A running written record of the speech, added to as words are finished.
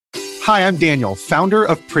Hi, I'm Daniel, founder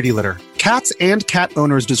of Pretty Litter. Cats and cat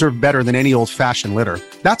owners deserve better than any old-fashioned litter.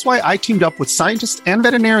 That's why I teamed up with scientists and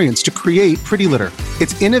veterinarians to create Pretty Litter.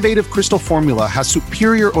 Its innovative crystal formula has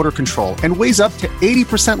superior odor control and weighs up to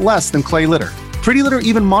 80% less than clay litter. Pretty Litter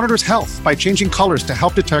even monitors health by changing colors to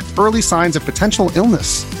help detect early signs of potential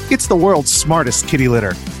illness. It's the world's smartest kitty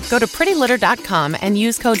litter. Go to prettylitter.com and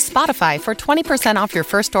use code SPOTIFY for 20% off your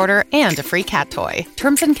first order and a free cat toy.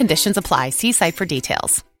 Terms and conditions apply. See site for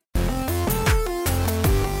details.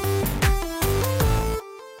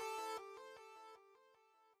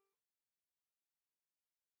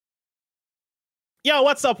 Yo,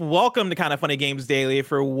 what's up? Welcome to Kind of Funny Games Daily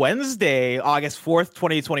for Wednesday, August 4th,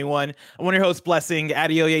 2021. I'm one of your hosts, Blessing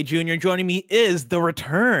Adeoye Jr. Joining me is the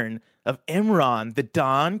return of Imran, the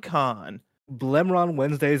Don Khan. Blemron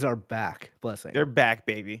Wednesdays are back, Blessing. They're back,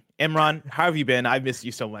 baby. Imran, how have you been? I've missed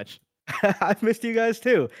you so much. I've missed you guys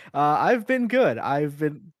too. I've been good.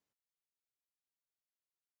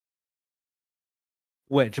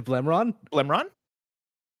 Which, Blemron? Blemron?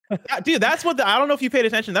 Yeah, dude, that's what I don't know if you paid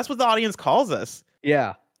attention. That's what the audience calls us.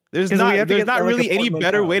 Yeah. There's not really any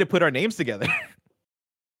better way to put our names together.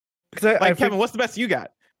 Kevin, what's the best you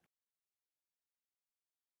got?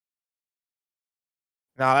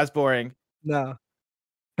 No, that's boring. No.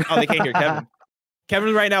 Oh, they can't hear Kevin.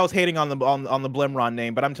 Kevin right now is hating on the Blemron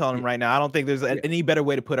name, but I'm telling him right now, I don't think there's any better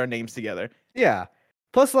way to put our names together. Yeah.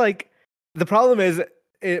 Plus, the problem is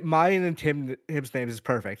mine and Tim's names is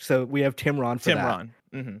perfect. So we have Timron for that. Timron.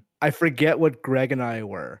 Mm-hmm. I forget what Greg and I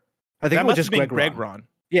were. I think that it was just just Greg Ron.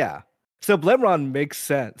 Yeah. So Blemron makes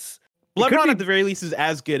sense. Blemron at the very least is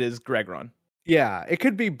as good as Greg Ron. Yeah, it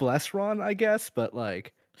could be Blessron, I guess, but I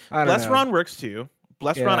don't know. Blessron works too.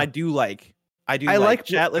 Blessron, I do like. I like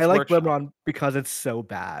Blemron because it's so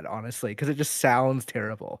bad, honestly, because it just sounds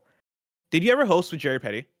terrible. Did you ever host with Jerry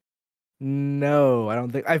Petty? No, I don't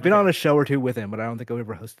think. I've been on a show or two with him, but I don't think we've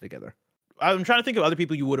ever hosted together. I'm trying to think of other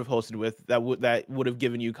people you would have hosted with that would have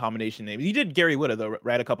given you combination names. You did Gary Whitta though,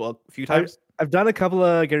 right? A few times. I've done a couple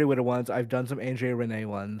of Gary Whitta ones. I've done some Andrea Renee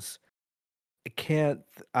ones. I can't.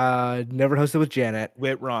 Never hosted with Janet.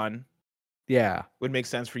 With Ron. Yeah, would make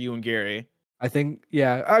sense for you and Gary. I think.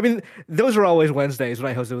 Yeah, I mean, those are always Wednesdays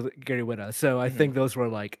when I hosted with Gary Whitta. So I think those were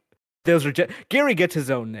Gary gets his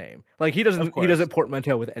own name. He doesn't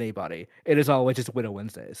portmanteau with anybody. It is always just Whitta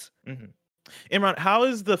Wednesdays. Mm-hmm. Imran, how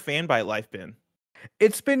has the Fanbyte life been?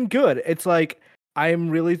 It's been good. It's I'm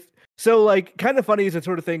really Kind of Funny is the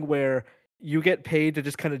sort of thing where you get paid to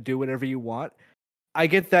just kind of do whatever you want. I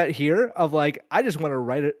get that here of I just want to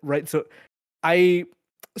write. For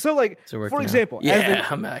example,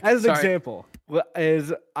 as an example,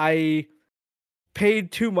 I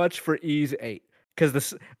paid too much for Ys 8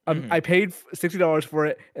 because I paid $60 for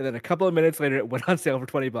it, and then a couple of minutes later it went on sale for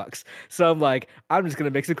 $20. So I'm just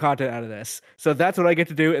gonna make some content out of this. So that's what I get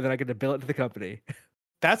to do, and then I get to bill it to the company.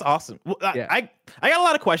 That's awesome. Well, yeah. I got a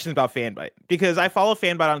lot of questions about Fanbyte because I follow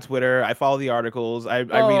Fanbyte on Twitter. I follow the articles. I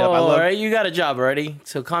read up. All right, you got a job already,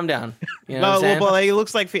 so calm down. You know what I'm saying? But it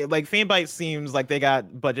looks like Fanbyte seems like they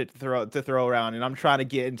got budget to throw around, and I'm trying to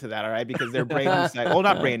get into that. All right, because they're brand new. Well,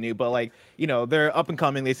 not brand new, but they're up and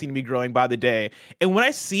coming. They seem to be growing by the day. And when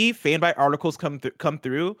I see Fanbyte articles come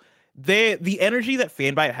through, the energy that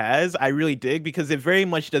Fanbyte has, I really dig because it very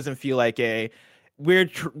much doesn't feel like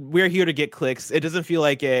we're here to get clicks. It doesn't feel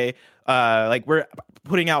like we're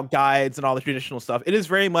putting out guides and all the traditional stuff. It is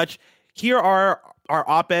very much, here are our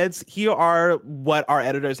op-eds. Here are what our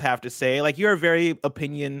editors have to say. Here are very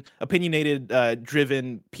opinionated,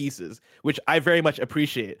 driven pieces, which I very much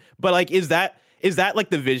appreciate. But is that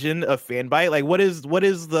the vision of Fanbyte? What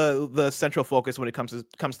is the central focus when it comes to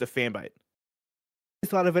Fanbyte? I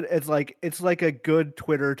thought of it as it's like a good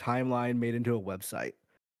Twitter timeline made into a website.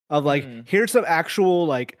 Of here's some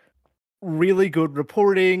actual really good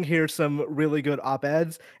reporting, here's some really good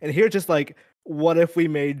op-eds, and here's just what if we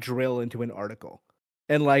made drill into an article?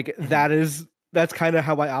 And that's kind of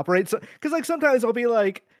how I operate. So because sometimes I'll be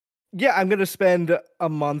yeah, I'm gonna spend a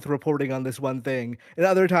month reporting on this one thing, and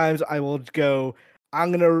other times I will go,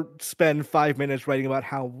 I'm gonna spend 5 minutes writing about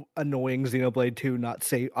how annoying Xenoblade 2 not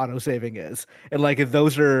auto-saving is. And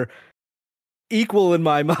those are equal in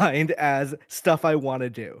my mind as stuff I want to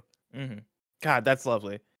do. Mm-hmm. God, that's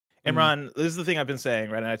lovely. Imran, this is the thing I've been saying,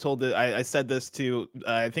 right? And I said this to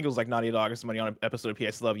I think it was Naughty Dog or somebody on an episode of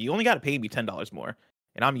PS Love. You only got to pay me $10 more,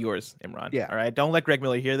 and I'm yours, Imran. Yeah. All right. Don't let Greg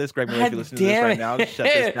Miller hear this. Greg Miller, if you're listening to this right now, shut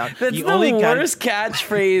this down. That's the worst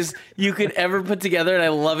catchphrase you could ever put together, and I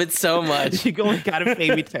love it so much. You only got to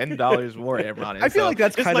pay me $10 more, Imran. I feel like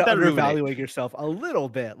that's kind of undervaluing yourself a little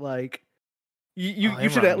bit. You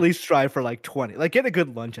should at least strive for 20. Get a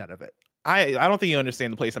good lunch out of it. I don't think you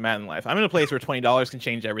understand the place I'm at in life. I'm in a place where $20 can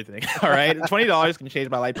change everything. All right, $20 can change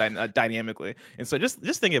my life dynamically. And so just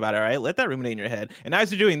think about it. All right, let that ruminate in your head. And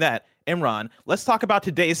as you're doing that, Imran, let's talk about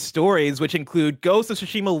today's stories, which include Ghost of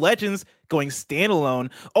Tsushima Legends going standalone,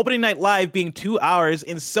 opening night live being 2 hours,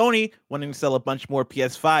 and Sony wanting to sell a bunch more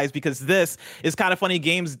PS5s, because this is Kind of Funny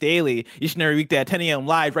Games Daily, each and every weekday at 10 a.m.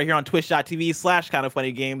 live right here on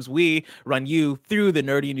twitch.tv/kindoffunnygames. We run you through the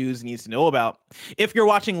nerdy news you need to know about. If you're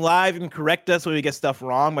watching live, you can correct us when we get stuff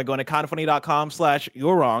wrong by going to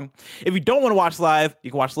kindoffunny.com/you're wrong. If you don't want to watch live, you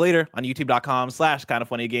can watch later on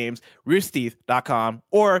youtube.com/kindoffunnygames, roosterteeth.com,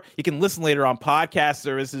 or you can listen later on podcast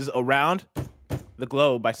services around the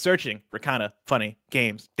globe by searching for Kinda Funny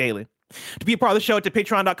Games Daily. To be a part of the show, to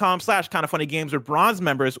patreon.com/kindoffunnygames, where bronze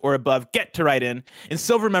members or above get to write in, and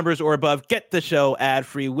silver members or above get the show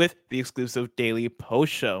ad-free with the exclusive daily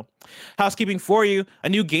post show. Housekeeping for you, a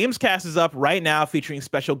new Gamescast is up right now featuring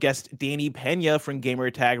special guest Danny Pena from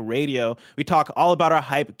Gamertag Radio. We talk all about our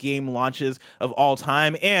hype game launches of all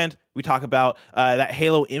time, and we talk about that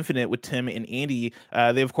Halo Infinite with Tim and Andy.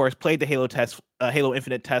 They, of course, played the Halo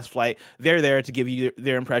Infinite test flight. They're there to give you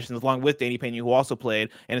their impressions along with Danny Pena, who also played,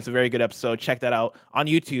 and it's a very good episode. Check that out on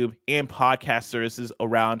YouTube and podcast services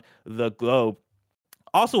around the globe.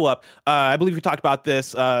 Also up, I believe we talked about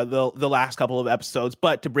this the last couple of episodes,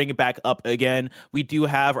 but to bring it back up again, we do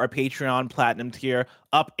have our Patreon Platinum tier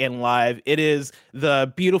up and live. It is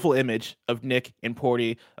the beautiful image of Nick and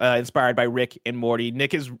Porty, inspired by Rick and Morty.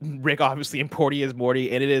 Nick is Rick, obviously, and Porty is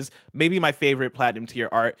Morty, and it is maybe my favorite Platinum tier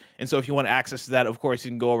art. And so if you want access to that, of course,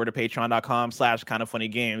 you can go over to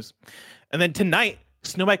patreon.com/kindoffunnygames. And then tonight,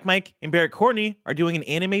 Snowbike Mike and Barrett Courtney are doing an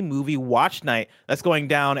anime movie watch night that's going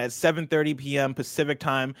down at 7:30 p.m. Pacific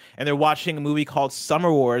time, and they're watching a movie called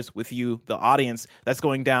Summer Wars with you, the audience. That's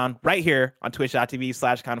going down right here on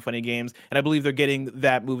twitch.tv/kindoffunnygames, and I believe they're getting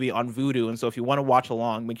that movie on Vudu, and so if you want to watch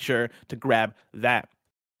along, make sure to grab that.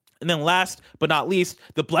 And then last but not least,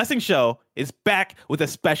 The Blessing Show is back with a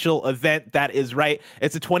special event. That is right.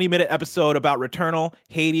 It's a 20-minute episode about Returnal,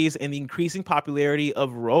 Hades, and the increasing popularity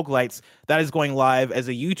of roguelites. That is going live as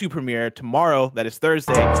a YouTube premiere tomorrow, that is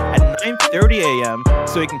Thursday, at 9:30 a.m.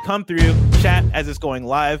 So you can come through, chat as it's going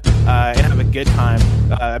live, and have a good time.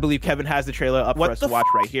 I believe Kevin has the trailer up for us to watch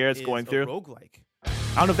right here. It's going through. Roguelike? I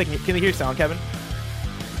don't know if they can they hear sound, Kevin?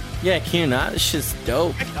 Yeah, can you not? It's just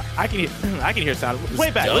dope. I can hear sound. Play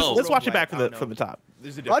it back. Let's watch it back from the top.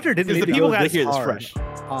 Roger didn't need the to people go gotta this hear this hard fresh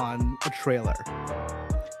on a trailer.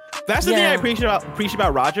 That's the thing I appreciate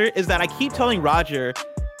about Roger, is that I keep telling Roger,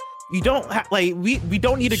 you don't we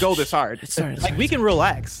don't need to go this hard. Like, we can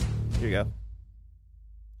relax. Here you go.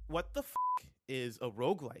 What the is a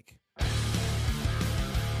roguelike?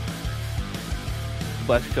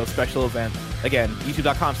 Blessing Show special event. Again,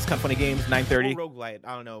 youtube.com/kindoffunnygames, 9:30. Roguelite.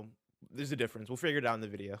 I don't know. There's a difference. We'll figure it out in the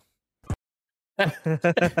video.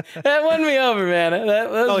 That won me over, man.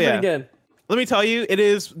 That was pretty good. Let me tell you, it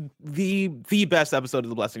is the best episode of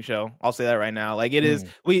The Blessing Show. I'll say that right now. Like, it is.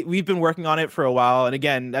 We've been working on it for a while, and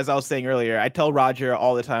again, as I was saying earlier, I tell Roger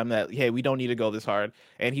all the time that, hey, we don't need to go this hard,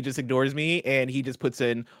 and he just ignores me, and he just puts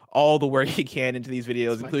in all the work he can into these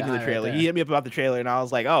videos, including the trailer. He hit me up about the trailer, and I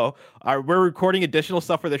was like, oh, we're recording additional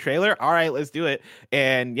stuff for the trailer? All right, let's do it.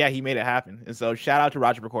 And yeah, he made it happen. And so shout out to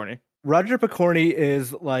Roger Picorni. Roger Picorni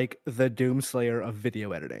is like the Doomslayer of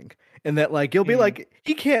video editing, and that, like, you'll be like,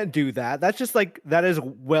 he can't do that. That's just like, that is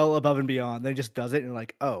well above and beyond. Then he just does it, and you're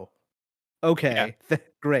like, oh, okay,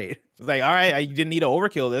 great. It's like, all right, I didn't need to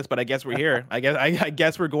overkill this, but I guess we're here. I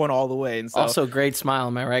guess we're going all the way. And so, also, great smile,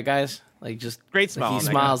 am I right, guys? Like, just great smile. Like, he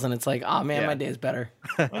smiles, and it's like, oh man, my day is better.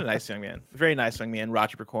 What a nice young man. Very nice young man,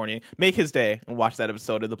 Roger Picorni. Make his day and watch that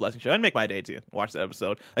episode of The Blessing Show, and make my day too. Watch that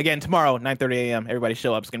episode again tomorrow, 9:30 a.m. Everybody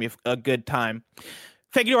show up. It's gonna be a good time.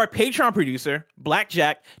 Thank you to our Patreon producer,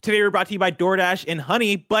 Blackjack. Today we're brought to you by DoorDash and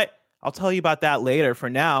Honey, but I'll tell you about that later. For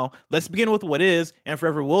now, let's begin with what is and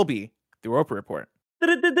forever will be the Roper Report.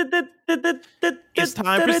 It's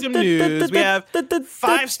time for some news. We have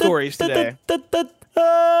 5 stories today.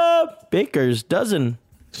 Baker's dozen.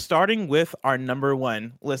 Starting with our number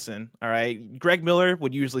 1. Listen, all right. Greg Miller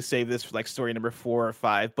would usually save this for like story number 4 or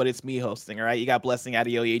 5, but it's me hosting, all right? You got Blessing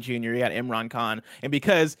Adeoye Jr., you got Imran Khan, and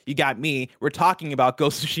because you got me, we're talking about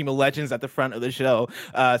Ghost of Tsushima Legends at the front of the show.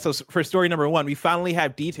 So for story number 1, we finally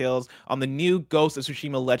have details on the new Ghost of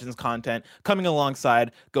Tsushima Legends content coming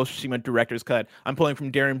alongside Ghost of Tsushima Director's Cut. I'm pulling from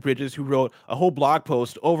Darren Bridges, who wrote a whole blog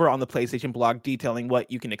post over on the PlayStation blog detailing what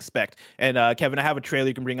you can expect. And Kevin, I have a trailer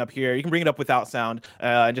you can bring up here. You can bring it up without sound,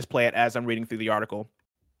 and just play it as I'm reading through the article.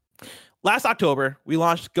 Last October, we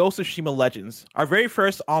launched Ghost of Tsushima Legends, our very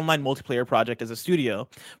first online multiplayer project as a studio,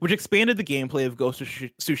 which expanded the gameplay of Ghost of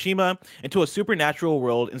Tsushima into a supernatural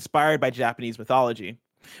world inspired by Japanese mythology.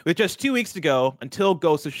 With just 2 weeks to go until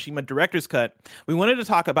Ghost of Tsushima Director's Cut, we wanted to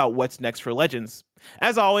talk about what's next for Legends.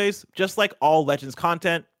 As always, just like all Legends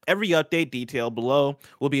content, every update detailed below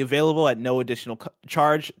will be available at no additional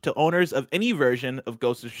charge to owners of any version of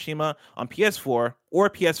Ghost of Tsushima on PS4 or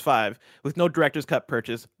PS5, with no Director's Cut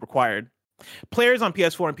purchase required. Players on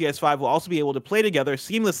PS4 and PS5 will also be able to play together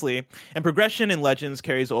seamlessly, and progression in Legends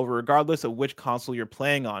carries over regardless of which console you're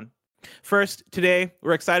playing on. First, today,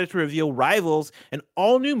 we're excited to reveal Rivals, an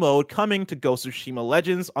all-new mode coming to Ghost of Tsushima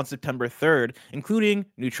Legends on September 3rd, including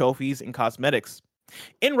new trophies and cosmetics.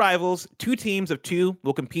 In Rivals, 2 teams of 2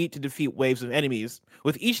 will compete to defeat waves of enemies.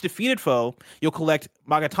 With each defeated foe, you'll collect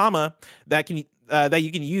Magatama that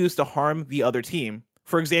you can use to harm the other team.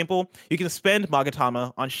 For example, you can spend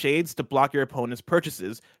Magatama on shades to block your opponent's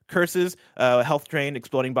purchases, curses, health drain,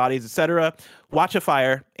 exploding bodies, etc., watch a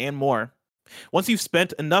fire, and more. Once you've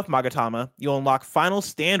spent enough Magatama, you'll unlock final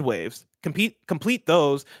stand waves. Complete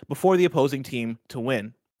those before the opposing team to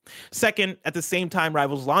win. Second, at the same time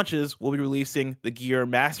Rivals launches, we'll be releasing the Gear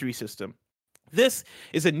Mastery System. This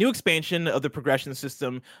is a new expansion of the progression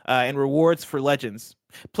system and rewards for Legends.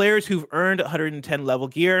 Players who've earned 110 level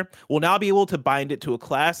gear will now be able to bind it to a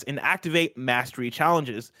class and activate mastery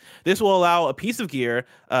challenges. This will allow a piece of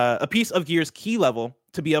gear's key level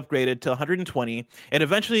to be upgraded to 120 and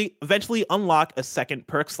eventually unlock a second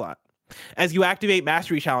perk slot. As you activate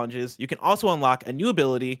mastery challenges, you can also unlock a new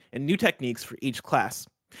ability and new techniques for each class.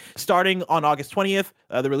 Starting on August 20th,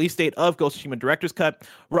 the release date of Ghost of Tsushima Director's Cut,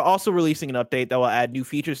 we're also releasing an update that will add new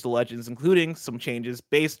features to Legends, including some changes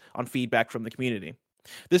based on feedback from the community.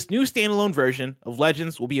 This new standalone version of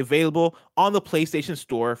Legends will be available on the PlayStation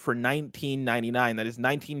Store for $19.99. That is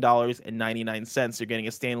 $19.99. You're getting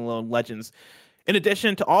a standalone Legends. In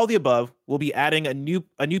addition to all the above, we'll be adding a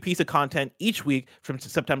new piece of content each week from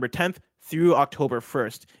September 10th through October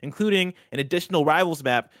 1st, including an additional Rivals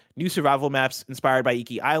map, new survival maps inspired by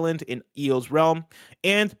Iki Island in Eo's Realm,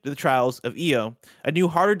 and the Trials of Io, a new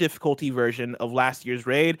harder difficulty version of last year's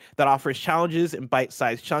raid that offers challenges in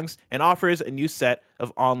bite-sized chunks and offers a new set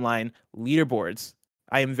of online leaderboards.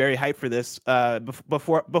 I am very hyped for this.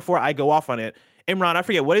 Before I go off on it, Imran, I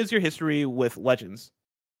forget, what is your history with Legends?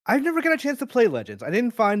 I've never got a chance to play Legends. I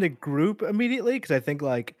didn't find a group immediately because I think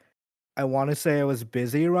I want to say I was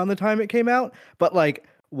busy around the time it came out, but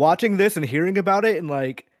watching this and hearing about it and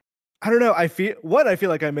I don't know, I feel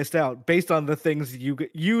like I missed out based on the things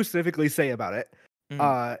you specifically say about it.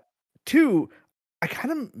 Mm-hmm. 2, I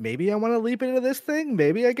kind of maybe I want to leap into this thing.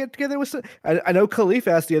 Maybe I get together with I know Khalif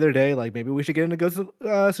asked the other day maybe we should get into Ghost of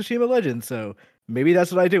Tsushima Legends, so maybe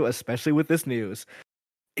that's what I do, especially with this news.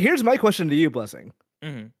 Here's my question to you, Blessing.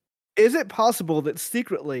 Mm-hmm. Is it possible that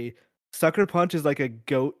secretly Sucker Punch is a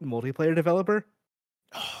GOAT multiplayer developer?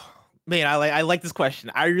 Oh, man, I like this question.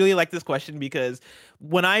 I really like this question because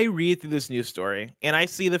when I read through this news story and I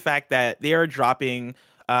see the fact that they are dropping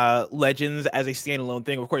Legends as a standalone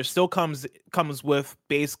thing, of course, it still comes with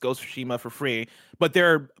base Ghost of Tsushima for free, but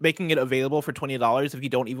they're making it available for $20 if you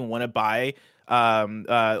don't even want to buy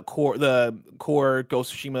the core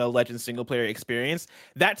Ghost of Tsushima Legends single player experience.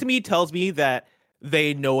 That to me tells me that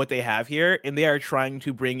they know what they have here, and they are trying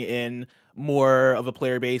to bring in more of a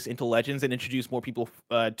player base into Legends and introduce more people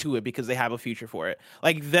to it because they have a future for it.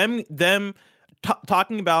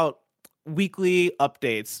 Talking about weekly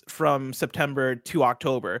updates from September to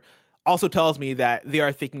October also tells me that they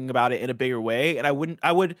are thinking about it in a bigger way. And I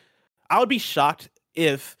would be shocked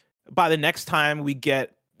if by the next time we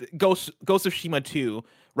get Ghost of Tsushima 2,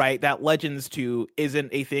 right, that Legends 2 isn't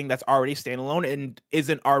a thing that's already standalone and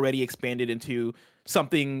isn't already expanded into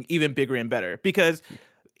something even bigger and better. Because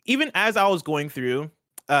even as I was going through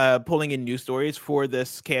pulling in news stories for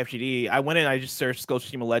this KFGD, I went and I just searched Ghost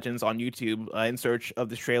of Tsushima Legends on YouTube in search of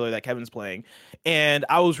this trailer that Kevin's playing, and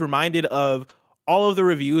I was reminded of all of the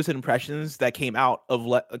reviews and impressions that came out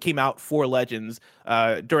for Legends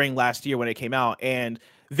during last year when it came out, and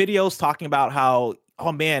videos talking about how,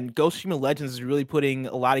 oh man, Ghost of Tsushima Legends is really putting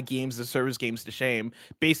a lot of games as service games to shame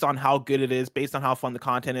based on how good it is, based on how fun the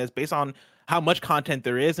content is, based on how much content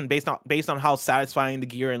there is, and based on how satisfying the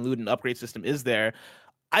gear and loot and upgrade system is there.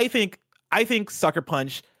 I think Sucker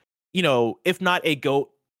Punch, if not a GOAT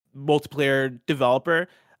multiplayer developer,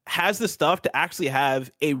 has the stuff to actually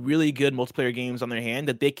have a really good multiplayer games on their hand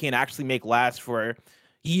that they can actually make last for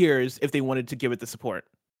years if they wanted to give it the support.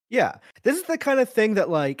 Yeah, this is the kind of thing that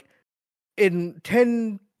in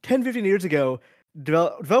 10, 15 years ago,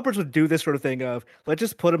 developers would do this sort of thing of let's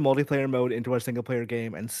just put a multiplayer mode into our single player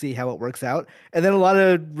game and see how it works out. And then a lot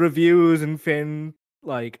of reviews and fan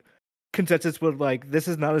like consensus would like this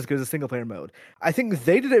is not as good as a single player mode. I think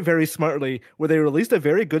they did it very smartly where they released a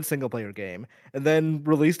very good single player game and then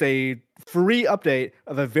released a free update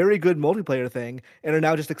of a very good multiplayer thing and are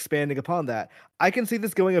now just expanding upon that. I can see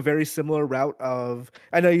this going a very similar route of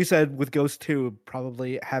I know you said with Ghost 2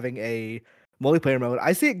 probably having a multiplayer mode.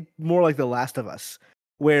 I see it more like The Last of Us,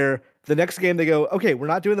 where the next game they go, okay, we're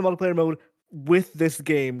not doing the multiplayer mode with this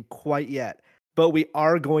game quite yet, but we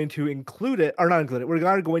are going to include it, or not include it,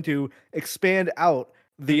 we're going to expand out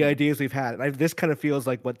the ideas we've had. And this kind of feels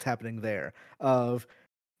like what's happening there of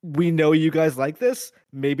we know you guys like this.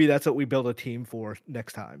 Maybe that's what we build a team for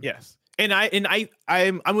next time. Yes.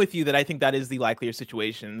 I'm with you that I think that is the likelier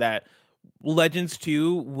situation, that Legends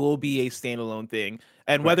 2 will be a standalone thing.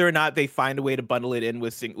 And whether or not they find a way to bundle it in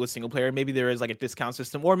with single player, maybe there is like a discount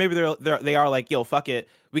system, or maybe they are like, yo, fuck it,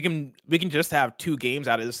 we can just have 2 games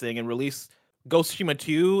out of this thing and release Ghost of Tsushima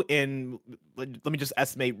 2 in, let me just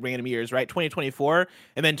estimate random years, right? 2024,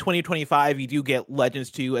 and then 2025 you do get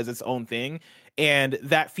Legends 2 as its own thing, and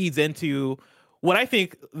that feeds into what I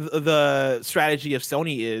think the strategy of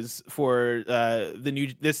Sony is for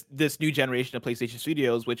this new generation of PlayStation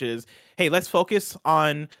Studios, which is, hey, let's focus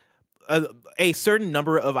on a certain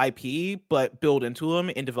number of IP, but build into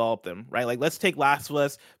them and develop them, right? Like, let's take Last of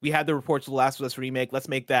Us. We had the reports of the Last of Us remake. Let's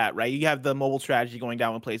make that, right? You have the mobile strategy going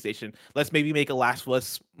down with PlayStation. Let's maybe make a Last of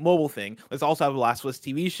Us mobile thing. Let's also have a Last of Us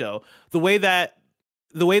TV show. The way that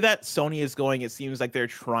Sony is going, it seems like they're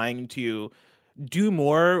trying to do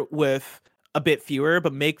more with a bit fewer,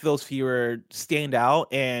 but make those fewer stand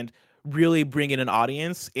out and really bring in an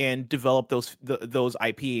audience and develop those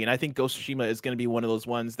IP. And I think Ghost of Tsushima is going to be one of those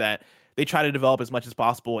ones that they try to develop as much as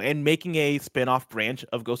possible. And making a spin-off branch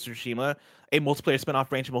of Ghost of Tsushima, a multiplayer spin-off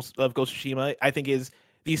branch of Ghost of Tsushima, I think is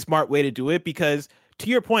the smart way to do it. Because to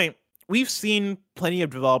your point, we've seen plenty of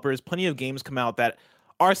developers, plenty of games come out that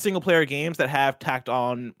are single-player games that have tacked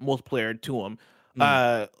on multiplayer to them.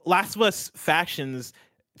 Last of Us Factions,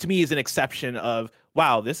 to me, is an exception of,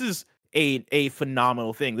 wow, this is a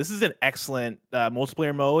phenomenal thing. This is an excellent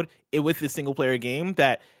multiplayer mode with the single player game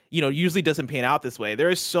that, you know, usually doesn't pan out this way. There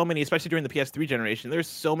is so many, especially during the PS3 generation, there's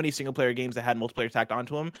so many single player games that had multiplayer tacked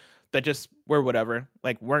onto them that just were whatever,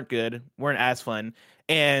 like weren't good, weren't as fun.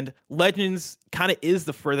 And Legends kind of is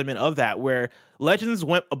the furtherment of that, where Legends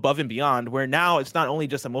went above and beyond, where now it's not only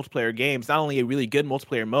just a multiplayer game, it's not only a really good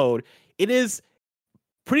multiplayer mode, it is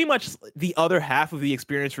pretty much the other half of the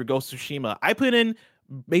experience for Ghost of Tsushima. I put in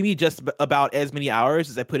maybe just about as many hours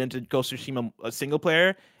as I put into Ghost of Tsushima single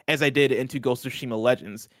player as I did into Ghost of Tsushima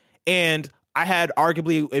Legends. And I had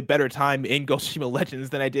arguably a better time in Ghost of Tsushima Legends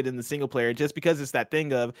than I did in the single player, just because it's that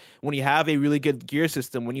thing of when you have a really good gear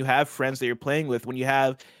system, when you have friends that you're playing with, when you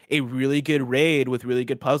have a really good raid with really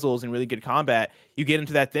good puzzles and really good combat, you get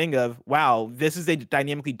into that thing of, wow, this is a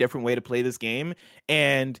dynamically different way to play this game.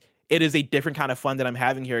 And it is a different kind of fun that I'm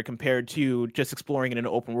having here compared to just exploring in an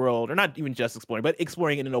open world, or not even just exploring, but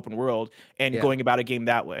exploring in an open world and going about a game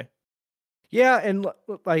that way. Yeah, and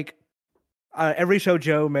like every show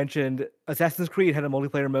Joe mentioned, Assassin's Creed had a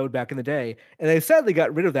multiplayer mode back in the day, and they sadly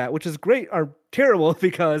got rid of that, which is great or terrible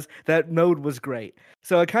because that mode was great.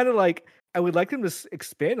 So I would like them to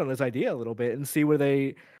expand on this idea a little bit and see where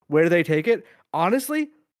they take it.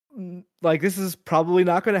 Honestly, like, this is probably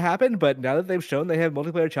not going to happen, but now that they've shown they have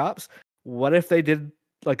multiplayer chops, what if they did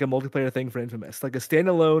like a multiplayer thing for Infamous, like a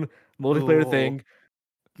standalone multiplayer thing?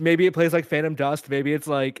 Maybe it plays like Phantom Dust. Maybe it's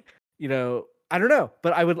like, you know, I don't know,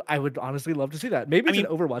 but I would honestly love to see that. Maybe it's an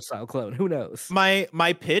Overwatch style clone. Who knows?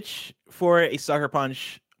 My pitch for a Sucker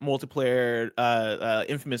Punch multiplayer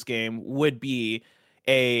Infamous game would be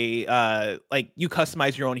like, you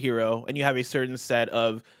customize your own hero and you have a certain set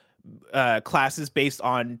of classes based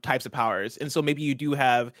on types of powers. And so maybe you do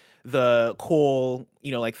have the coal,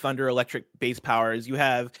 you know, like thunder, electric base powers, you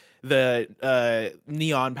have the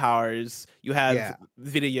neon powers, you have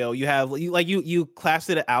video, you have you class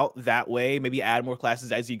it out that way, maybe add more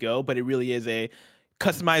classes as you go, but it really is a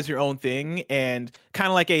customize your own thing, and kind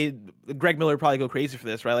of like Greg Miller would probably go crazy for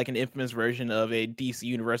this, right? Like an Infamous version of a DC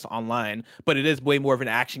Universe Online, but it is way more of an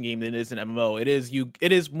action game than it is an MMO.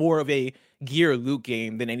 It is more of a gear loot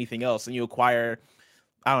game than anything else, and you acquire,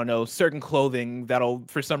 I don't know, certain clothing that'll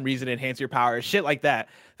for some reason enhance your powers, shit like that,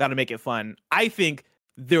 that'll make it fun. I think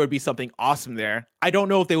there would be something awesome there. I don't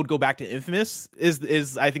know if they would go back to Infamous,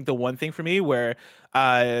 is I think the one thing for me where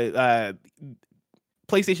PlayStation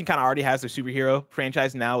kind of already has their superhero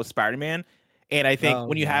franchise now with Spider-Man. And I think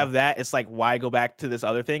when you have that, it's like, why go back to this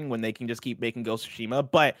other thing when they can just keep making Ghost of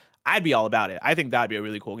Tsushima? But I'd be all about it. I think that'd be a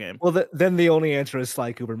really cool game. Well, then the only answer is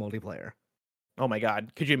Sly Cooper multiplayer. Oh my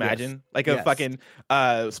god, could you imagine Yes. like a Yes.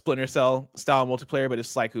 fucking Splinter Cell style multiplayer, but it's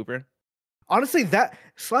Sly Cooper? Honestly, that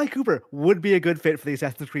Sly Cooper would be a good fit for the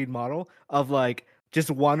Assassin's Creed model of like just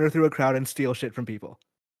wander through a crowd and steal shit from people.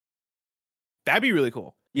 That'd be really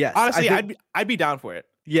cool. Yes, Honestly, I think- I'd be down for it.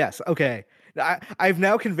 Yes. Okay. I've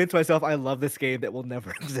now convinced myself I love this game that will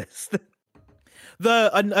never exist.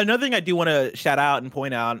 Another thing I do want to shout out and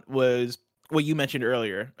point out was what you mentioned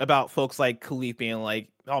earlier about folks like Khalif being like,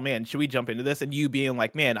 "Oh man, should we jump into this?" And you being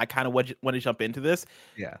like, "Man, I kind of want to jump into this."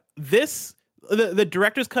 Yeah. The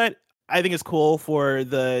director's cut, I think, is cool for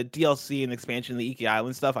the DLC and expansion, the Iki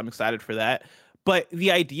Island stuff. I'm excited for that. But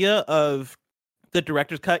the idea of the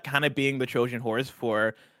director's cut kind of being the Trojan horse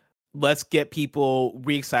for let's get people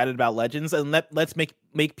re-excited about Legends, and let's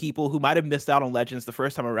make people who might have missed out on Legends the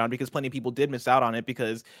first time around, because plenty of people did miss out on it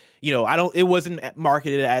because, you know, it wasn't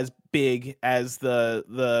marketed as big as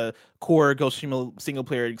the core Ghost of Tsushima single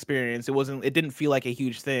player experience. It didn't feel like a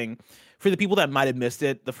huge thing. For the people that might have missed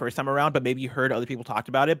it the first time around, but maybe heard other people talked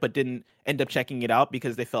about it, but didn't end up checking it out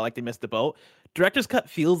because they felt like they missed the boat, Director's Cut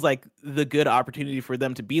feels like the good opportunity for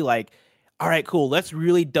them to be like, all right, cool, let's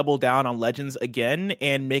really double down on Legends again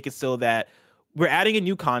and make it so that we're adding in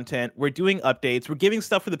new content, we're doing updates, we're giving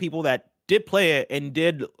stuff for the people that did play it and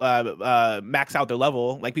did max out their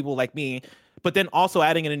level, like people like me, but then also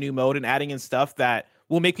adding in a new mode and adding in stuff that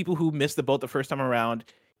will make people who missed the boat the first time around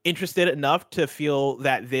interested enough to feel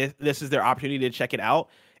that this is their opportunity to check it out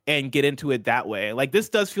and get into it that way. Like, this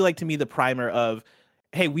does feel like to me the primer of,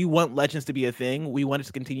 hey, we want Legends to be a thing, we want it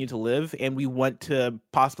to continue to live, and we want to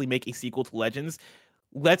possibly make a sequel to Legends.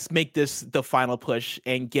 Let's make this the final push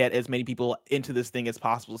and get as many people into this thing as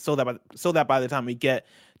possible, so that by the time we get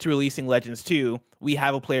to releasing Legends 2, we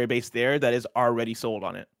have a player base there that is already sold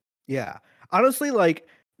on it. Yeah. Honestly, like,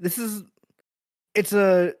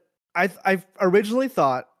 I've originally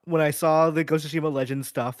thought when I saw the Ghost of Tsushima Legends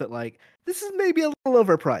stuff that, like, this is maybe a little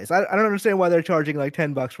overpriced. I don't understand why they're charging like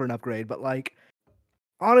 $10 for an upgrade, but like,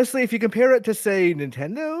 honestly, if you compare it to, say,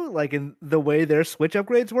 Nintendo, like in the way their Switch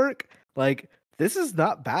upgrades work, like, this is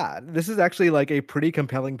not bad. This is actually like a pretty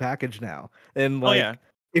compelling package now. And like,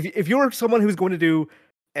 if you're someone who's going to do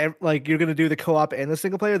like, you're going to do the co-op and the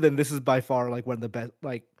single player, then this is by far like one of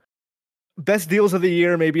the best deals of the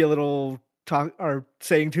year. Maybe a little or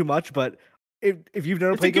saying too much, but if you've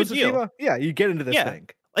never played Ghost of Tsushima, yeah, you get into this thing.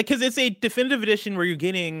 Like, because it's a definitive edition where you're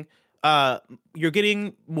getting more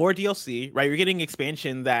DLC, right? You're getting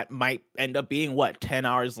expansion that might end up being 10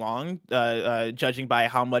 hours long, judging by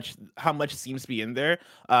how much seems to be in there,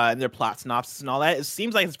 and their plot synopsis and all that. It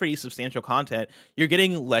seems like it's pretty substantial content. You're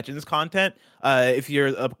getting Legends content. If you're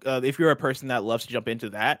a person that loves to jump into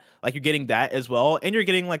that, like, you're getting that as well, and you're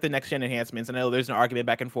getting like the next gen enhancements. And I know there's an argument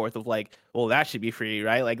back and forth of like, well, that should be free,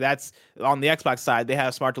 right? Like, that's on the Xbox side, they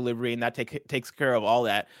have smart delivery, and that takes care of all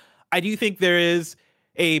that. I do think there is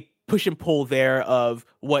a push and pull there of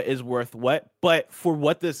what is worth what, but for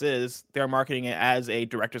what this is, they're marketing it as a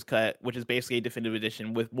director's cut, which is basically a definitive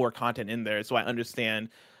edition with more content in there. So I understand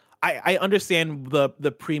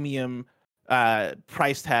the premium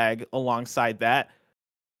price tag alongside that.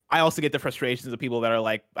 I also get the frustrations of people that are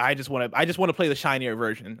like, I just want to play the shinier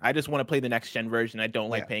version, I just want to play the next gen version, I don't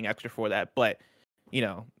like paying extra for that. But, you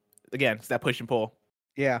know, again, it's that push and pull.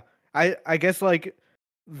 Yeah, I guess like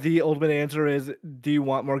the ultimate answer is, do you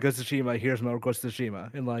want more Ghost of Tsushima? Here's more Ghost of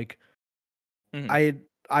Tsushima. And like,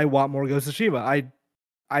 I want more Ghost of Tsushima.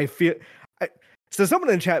 I feel so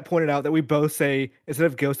someone in chat pointed out that we both say, instead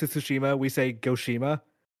of Ghost of Tsushima, we say Goshima.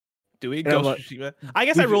 Do we? Ghost of Tsushima? I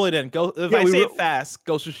guess I roll it in. I say it fast,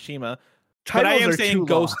 Ghost of Tsushima. But I am saying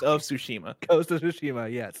Ghost of Tsushima. Ghost of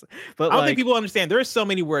Tsushima, yes. But I don't think people understand. There are so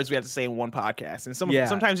many words we have to say in one podcast, and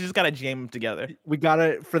sometimes you just gotta jam them together. We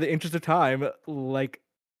gotta, for the interest of time, like,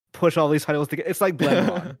 push all these titles together. It's like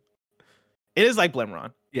Blemron. It is like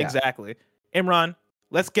Blemron. Yeah. Exactly. Imran,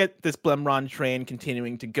 let's get this Blemron train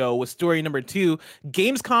continuing to go with story number 2.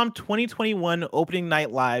 Gamescom 2021 opening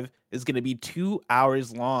night live is going to be 2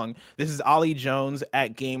 hours long. This is Ollie Jones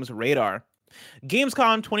at Games Radar.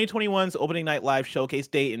 Gamescom 2021's opening night live showcase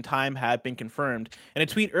date and time have been confirmed. In a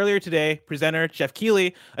tweet earlier today, presenter Jeff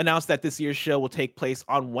Keighley announced that this year's show will take place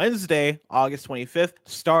on Wednesday, August 25th,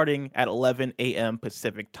 starting at 11 a.m.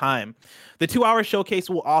 Pacific time. The 2-hour showcase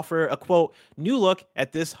will offer a, quote, new look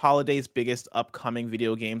at this holiday's biggest upcoming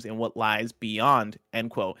video games and what lies beyond, end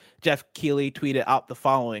quote. Jeff Keighley tweeted out the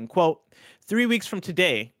following, quote, 3 weeks from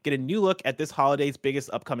today, get a new look at this holiday's biggest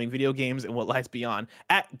upcoming video games and what lies beyond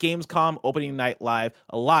at Gamescom opening night live,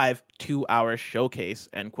 a live 2-hour showcase,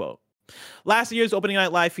 end quote. Last year's opening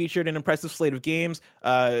night live featured an impressive slate of games,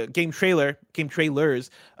 game trailers.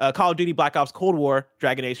 Call of Duty Black Ops Cold War,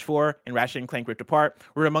 Dragon Age 4, and Ratchet & Clank Rift Apart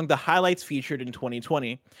were among the highlights featured in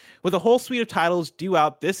 2020. With a whole suite of titles due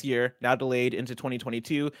out this year, now delayed into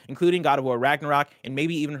 2022, including God of War Ragnarok and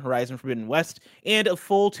maybe even Horizon Forbidden West, and a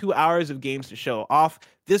full 2 hours of games to show off,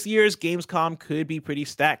 this year's Gamescom could be pretty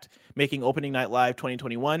stacked, making Opening Night Live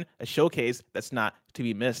 2021 a showcase that's not to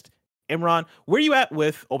be missed. Imran, where are you at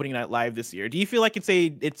with Opening Night Live this year? Do you feel like it's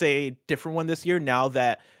a different one this year now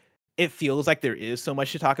that it feels like there is so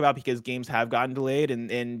much to talk about because games have gotten delayed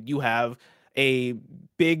and you have a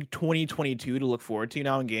big 2022 to look forward to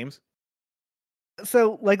now in games?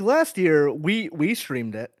 So like last year we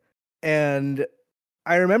streamed it, and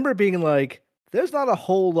I remember being like, there's not a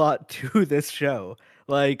whole lot to this show.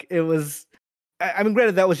 Like it was, I mean,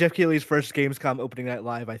 granted that was Jeff Keighley's first Gamescom Opening Night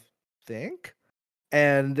Live, I think,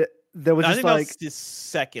 and there was I just think like that was his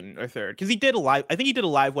second or third because he did a live. I think he did a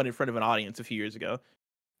live one in front of an audience a few years ago.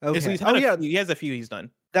 okay. So he's Oh yeah, he has a few he's done.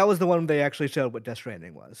 that was the one they actually showed what Death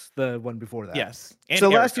Stranding was. The one before that. Yes. And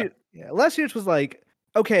So Erica. last year's was like,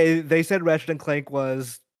 okay, they said Ratchet and Clank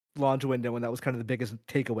was launch window, and that was kind of the biggest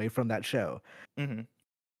takeaway from that show. Mhm.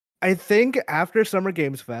 I think after Summer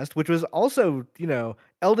Games Fest, which was also,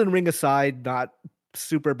 Elden Ring aside, not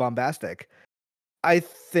super bombastic, I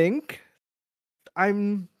think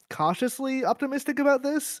I'm cautiously optimistic about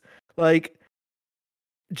this. Like,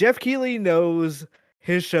 Jeff Keighley knows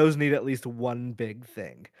his shows need at least one big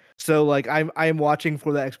thing. So like I'm watching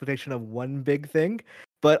for the expectation of one big thing.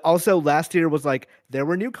 But also last year was like there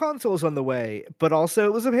were new consoles on the way, but also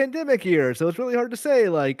it was a pandemic year, so it's really hard to say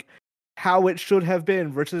like how it should have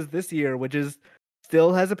been versus this year, which is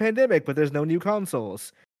still has a pandemic, but there's no new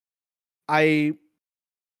consoles. If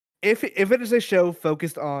it is a show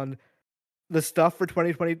focused on the stuff for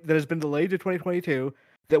 2020 that has been delayed to 2022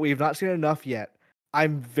 that we've not seen enough yet, I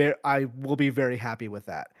will be very happy with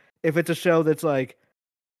that. If it's a show that's like,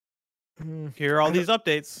 Here are all these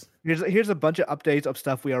updates. here's a bunch of updates of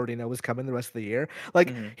stuff we already know is coming the rest of the year.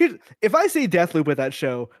 Like, if I see Deathloop at that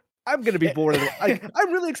show, I'm gonna be bored of it.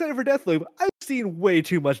 I'm really excited for Deathloop. I've seen way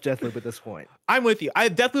too much Deathloop at this point. I'm with you.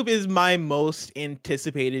 Deathloop is my most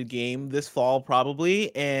anticipated game this fall,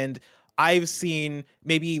 probably, and I've seen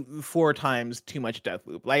maybe 4 times too much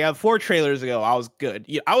Deathloop. Like 4 trailers ago, I was good.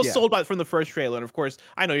 I was sold from the first trailer, and of course,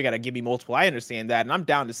 I know you gotta give me multiple. I understand that, and I'm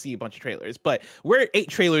down to see a bunch of trailers. But we're 8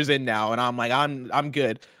 trailers in now, and I'm like, I'm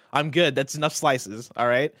good. I'm good. That's enough slices. All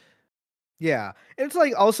right. Yeah, it's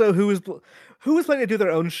like also who is planning to do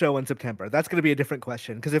their own show in September? That's going to be a different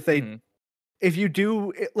question because if you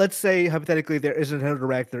do, let's say hypothetically there is a Nintendo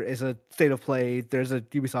Direct, there is a State of Play, there's a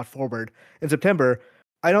Ubisoft Forward in September.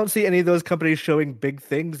 I don't see any of those companies showing big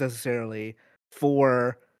things necessarily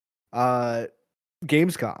for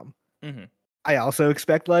Gamescom. I also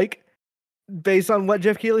expect, like, based on what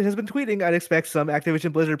Jeff Keighley has been tweeting, I'd expect some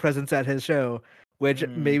Activision Blizzard presence at his show, which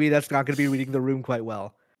maybe that's not going to be reading the room quite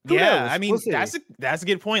well. Who knows? I mean, We'll that's a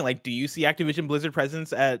good point. Like, do you see Activision Blizzard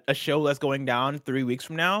presence at a show that's going down 3 weeks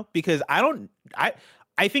from now? Because I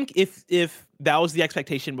think if that was the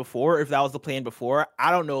expectation before, if that was the plan before,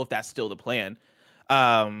 I don't know if that's still the plan.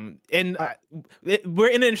 We're in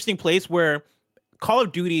an interesting place where Call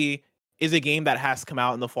of Duty is a game that has to come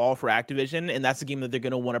out in the fall for Activision, and that's a game that they're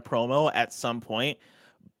going to want to promo at some point.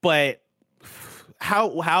 But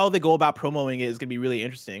how they go about promoting it is going to be really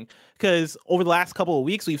interesting, because over the last couple of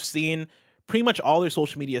weeks, we've seen pretty much all their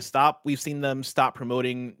social media stop. We've seen them stop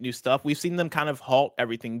promoting new stuff. We've seen them kind of halt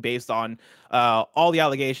everything based on all the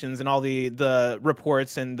allegations and all the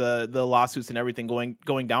reports and the lawsuits and everything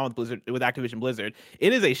going down with Activision Blizzard.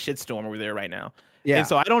 It is a shitstorm over there right now. Yeah. And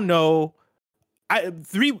so I don't know.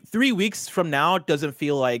 3 weeks from now doesn't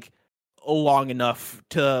feel like long enough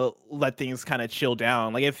to let things kind of chill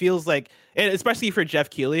down. Like, it feels like, and especially for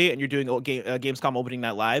Jeff Keighley, and you're doing Gamescom Opening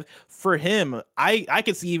Night Live for him, I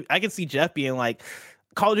could see Jeff being like,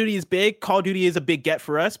 Call of Duty is big. Call of Duty is a big get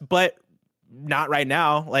for us, but not right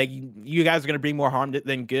now. Like, you guys are going to bring more harm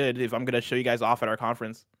than good if I'm going to show you guys off at our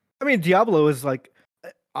conference. I mean, Diablo is like,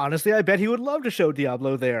 honestly, I bet he would love to show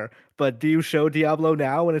Diablo there. But do you show Diablo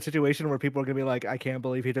now in a situation where people are going to be like, I can't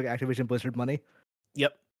believe he took Activision Blizzard money?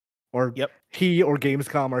 Yep. Or he or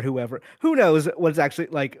Gamescom or whoever. Who knows what's actually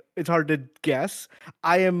like? It's hard to guess.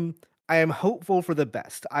 I am hopeful for the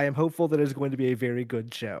best. I am hopeful that it's going to be a very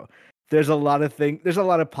good show. There's a lot of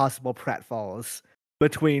possible pratfalls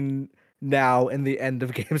between now and the end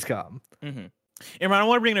of Gamescom. Imran, I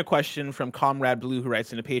want to bring in a question from Comrade Blue, who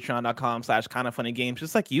writes into patreon.com/kindoffunnygames,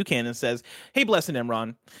 just like you can, and says, "Hey, Blessed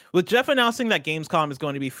Imran, with Jeff announcing that Gamescom is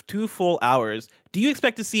going to be 2 full hours, do you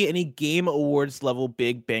expect to see any Game Awards level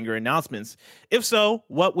big banger announcements? If so,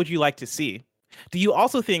 what would you like to see? Do you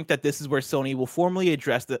also think that this is where Sony will formally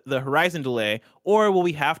address the Horizon delay, or will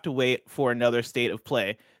we have to wait for another state of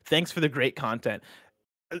play? Thanks for the great content."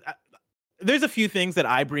 There's a few things that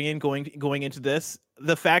I bring in going into this.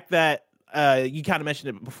 The fact that you kind of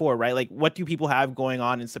mentioned it before, right? Like, what do people have going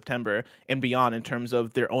on in September and beyond in terms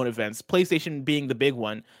of their own events? PlayStation being the big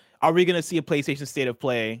one. Are we going to see a PlayStation State of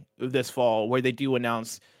Play this fall where they do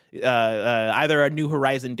announce either a new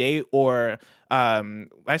Horizon date or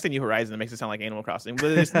I say New Horizon, it makes it sound like Animal Crossing,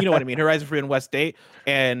 but you know what I mean, Horizon Forbidden West date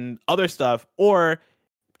and other stuff? Or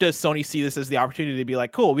does Sony see this as the opportunity to be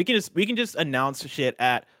like, cool, we can just announce shit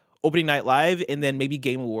at Opening Night Live, and then maybe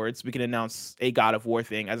Game Awards, we can announce a God of War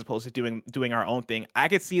thing as opposed to doing our own thing? I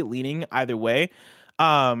could see it leaning either way.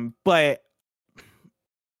 But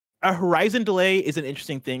a Horizon delay is an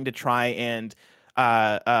interesting thing to try and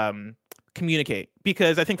communicate,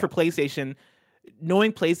 because I think for PlayStation,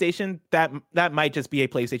 knowing PlayStation, that might just be a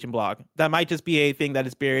PlayStation blog. That might just be a thing that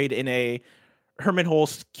is buried in a Herman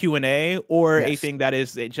Hulst Q&A, or a thing that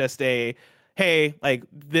is just a, hey, like,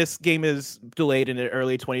 this game is delayed in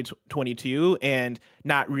early 2022 and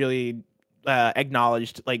not really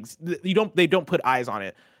acknowledged. Like, they don't put eyes on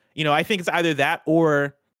it. You know, I think it's either that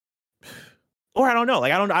or I don't know.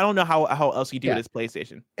 Like, I don't know how else you do it as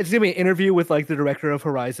PlayStation. It's gonna be an interview with like the director of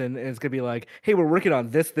Horizon, and it's gonna be like, hey, we're working on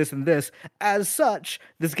this, and this. As such,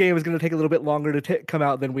 this game is gonna take a little bit longer to come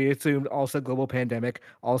out than we assumed. Also, global pandemic.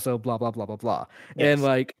 Also, blah blah blah blah blah. Yes. And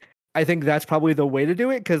like, I think that's probably the way to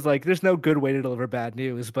do it, because like, there's no good way to deliver bad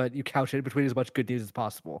news, but you couch it between as much good news as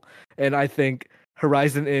possible. And I think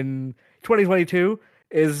Horizon in 2022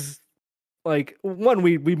 is like, one,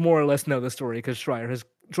 we more or less know the story, because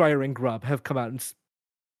Schreier and Grubb have come out and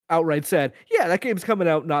outright said, yeah, that game's coming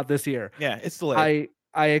out not this year. Yeah, it's delayed.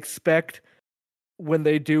 I expect when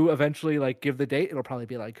they do eventually like give the date, it'll probably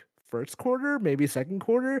be like first quarter, maybe second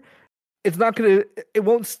quarter. It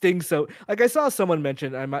won't sting. So like, I saw someone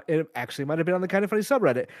mention, it actually might have been on the Kind of Funny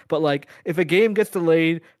subreddit, but like, if a game gets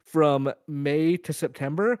delayed from May to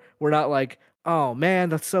September, we're not like, oh man,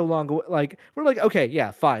 that's so long. Like, we're like, okay,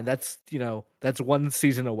 yeah, fine. That's one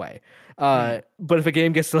season away. But if a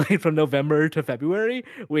game gets delayed from November to February,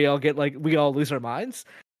 we all lose our minds.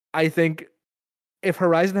 I think if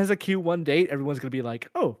Horizon has a Q1 date, everyone's gonna be like,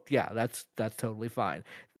 oh yeah, that's totally fine.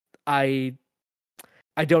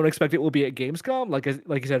 I don't expect it will be at Gamescom. Like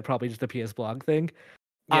you said, probably just a PS Blog thing.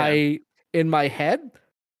 Yeah. In my head,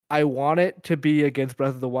 I want it to be against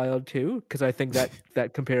Breath of the Wild 2, because I think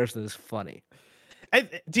that comparison is funny.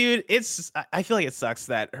 Dude, I feel like it sucks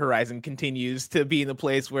that Horizon continues to be in the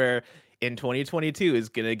place where in 2022 is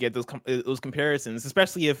gonna get those comparisons,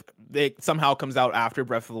 especially if it somehow comes out after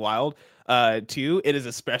Breath of the Wild 2. It is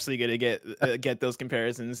especially gonna get those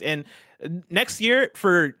comparisons. And next year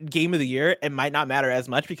for Game of the Year, it might not matter as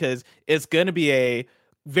much, because it's gonna be a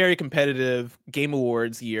very competitive Game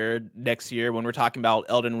Awards year next year, when we're talking about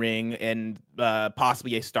Elden Ring and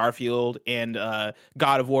possibly a Starfield and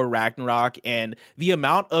God of War Ragnarok, and the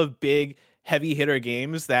amount of big heavy hitter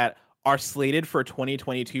games that are slated for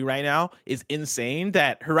 2022 right now is insane.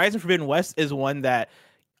 That Horizon Forbidden West is one that,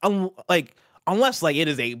 unless like it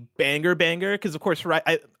is a banger, because of course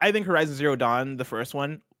I think Horizon Zero Dawn, the first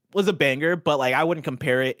one, was a banger, but like, I wouldn't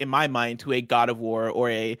compare it in my mind to a God of War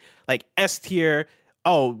or a like S tier.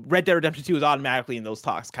 Oh, Red Dead Redemption 2 is automatically in those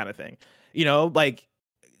talks kind of thing. You know, like,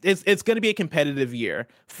 it's going to be a competitive year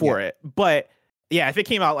for it. But yeah, if it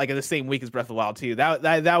came out like in the same week as Breath of the Wild 2,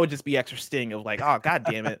 that would just be extra sting of like, oh god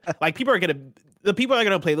damn it. Like, the people that are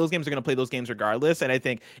going to play those games are going to play those games regardless. And I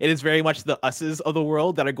think it is very much the us's of the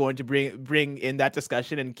world that are going to bring in that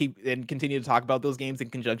discussion and continue to talk about those games in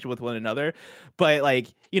conjunction with one another. But like,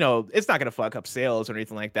 you know, it's not going to fuck up sales or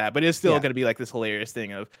anything like that, but it's still going to be like this hilarious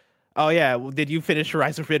thing of, oh yeah, well, did you finish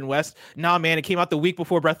Horizon Forbidden West? Nah, man, it came out the week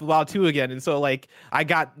before Breath of the Wild 2 again, and so like, I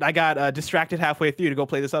got distracted halfway through to go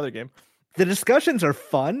play this other game. The discussions are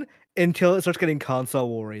fun until it starts getting console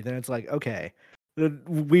war-y. Then it's like, okay,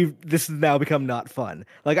 this has now become not fun.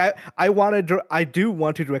 Like, I do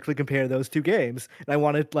want to directly compare those two games, and I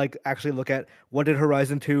want to like actually look at, what did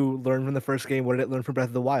Horizon 2 learn from the first game, what did it learn from Breath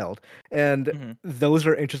of the Wild, and those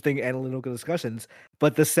are interesting analytical discussions.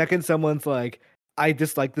 But the second someone's like, I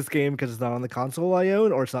dislike this game because it's not on the console I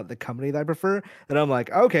own, or it's not the company that I prefer, then I'm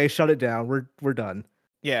like, okay, shut it down. We're done.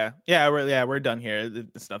 Yeah, we're done here.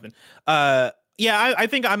 It's nothing. Yeah, I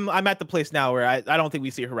think I'm at the place now where I don't think we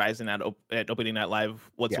see Horizon at Opening Night Live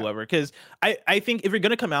whatsoever. Because I think if you're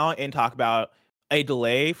gonna come out and talk about a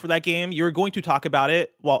delay for that game, you're going to talk about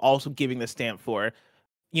it while also giving the stamp for,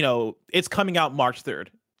 it's coming out March 3rd.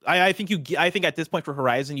 I think at this point for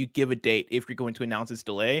Horizon, you give a date if you're going to announce its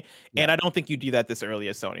delay, and I don't think you do that this early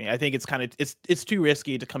as Sony. I think it's kind of it's too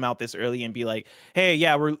risky to come out this early and be like, hey,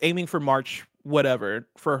 yeah, we're aiming for March whatever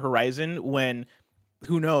for Horizon, when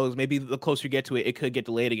who knows, maybe the closer you get to it, it could get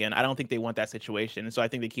delayed again. I don't think they want that situation, and so I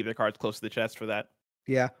think they keep their cards close to the chest for that.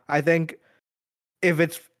 Yeah, I think if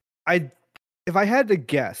I had to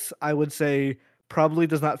guess, I would say probably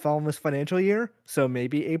does not fall in this financial year, so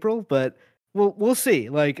maybe April, but we'll see.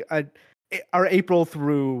 Like, our April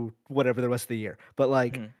through whatever the rest of the year, but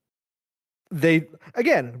like. They,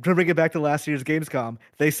 again, to bring it back to last year's Gamescom,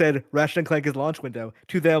 they said Ratchet and Clank is launch window.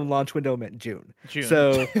 To them, launch window meant June.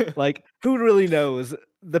 So, like, who really knows?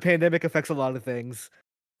 The pandemic affects a lot of things.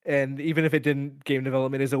 And even if it didn't, game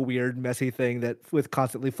development is a weird, messy thing that with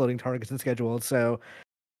constantly floating targets and schedules. So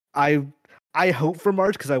I hope for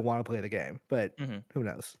March because I want to play the game, but who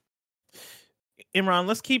knows? Imran,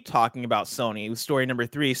 let's keep talking about Sony. With story number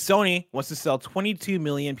 3, Sony wants to sell 22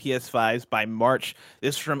 million PS5s by March.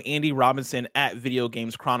 This is from Andy Robinson at Video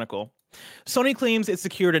Games Chronicle. Sony claims it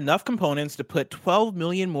secured enough components to put 12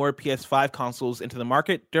 million more PS5 consoles into the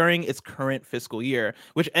market during its current fiscal year,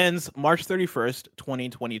 which ends March 31st,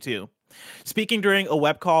 2022. Speaking during a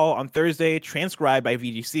web call on Thursday, transcribed by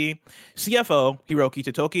VGC, CFO Hiroki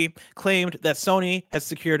Totoki claimed that Sony has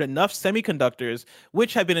secured enough semiconductors,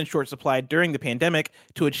 which have been in short supply during the pandemic,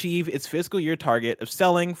 to achieve its fiscal year target of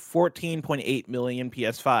selling 14.8 million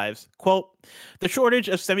PS5s. Quote, the shortage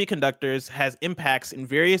of semiconductors has impacts in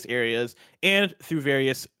various areas, and through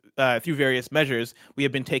various measures, we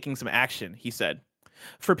have been taking some action, he said.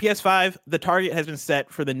 For PS5, the target has been set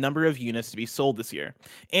for the number of units to be sold this year,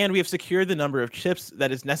 and we have secured the number of chips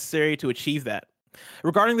that is necessary to achieve that.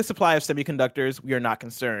 Regarding the supply of semiconductors, we are not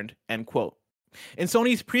concerned, end quote. In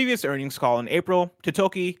Sony's previous earnings call in April,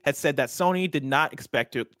 Totoki had said that Sony did not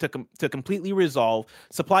expect to completely resolve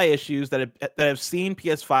supply issues that have seen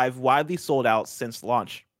PS5 widely sold out since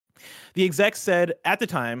launch. The exec said at the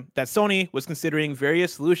time that Sony was considering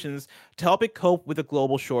various solutions to help it cope with a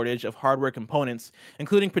global shortage of hardware components,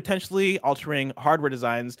 including potentially altering hardware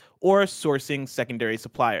designs or sourcing secondary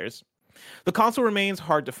suppliers. The console remains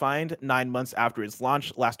hard to find 9 months after its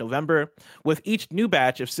launch last November, with each new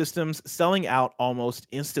batch of systems selling out almost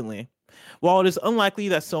instantly. While it is unlikely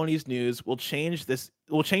that Sony's news will change this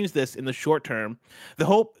in the short term, the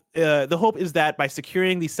hope is that by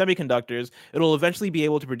securing these semiconductors, it will eventually be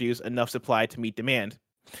able to produce enough supply to meet demand.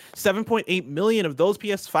 7.8 million of those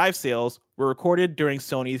PS5 sales were recorded during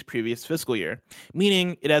Sony's previous fiscal year,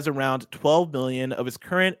 meaning it has around 12 million of its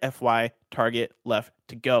current FY target left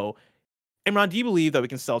to go. Imran, do you believe that we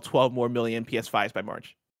can sell 12 more million PS5s by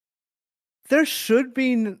March? There should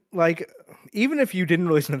be, like, even if you didn't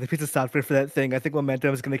release another piece of software for that thing, I think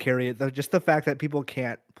momentum is going to carry it. Just the fact that people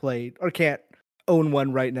can't play or can't own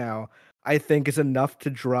one right now, I think is enough to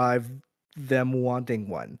drive them wanting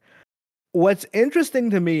one. What's interesting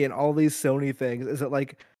to me in all these Sony things is that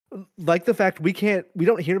like the fact we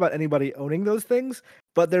don't hear about anybody owning those things,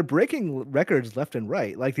 but they're breaking records left and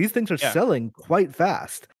right. Like these things are selling quite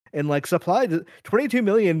fast, and like supply 22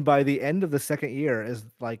 million by the end of the second year is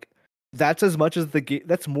like, that's as much as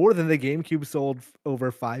that's more than the GameCube sold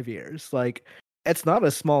over 5 years. Like, it's not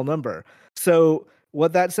a small number. So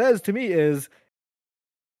what that says to me is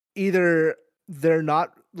either they're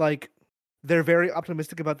not like, they're very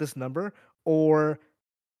optimistic about this number, or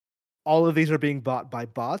all of these are being bought by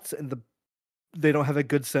bots and they don't have a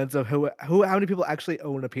good sense of how many people actually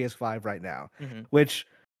own a PS5 right now,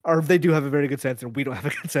 or they do have a very good sense and we don't have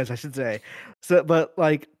a good sense, I should say. So, but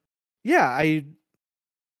like, yeah,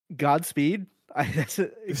 Godspeed.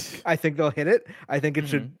 I think they'll hit it. I think it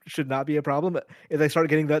should not be a problem. If they start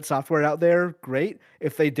getting that software out there, great.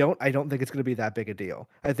 If they don't, I don't think it's going to be that big a deal.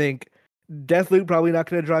 I think Deathloop probably not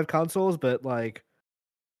going to drive consoles, but like,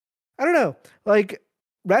 I don't know. Like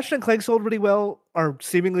Ratchet and Clank sold pretty well, or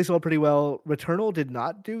seemingly sold pretty well. Returnal did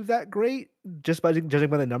not do that great, just by judging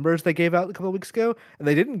by the numbers they gave out a couple of weeks ago, and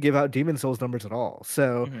they didn't give out Demon Souls numbers at all.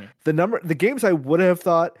 So the games I would have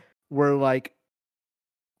thought were like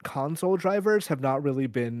console drivers have not really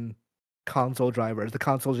been console drivers. The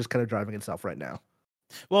console is just kind of driving itself right now.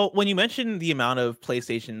 Well, when you mention the amount of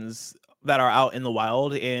PlayStations that are out in the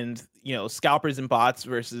wild and, you know, scalpers and bots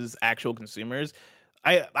versus actual consumers,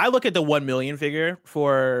 I look at the 1 million figure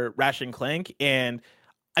for Ratchet and Clank, and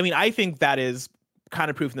I mean, I think that is kind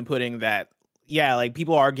of proof in the pudding that, yeah, like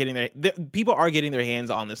people are getting their hands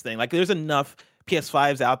on this thing. Like there's enough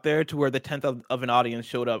PS5s out there to where the 10th of an audience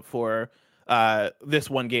showed up for this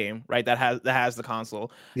one game, right? That has the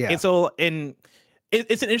console. Yeah. And so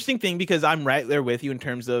it's an interesting thing because I'm right there with you in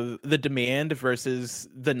terms of the demand versus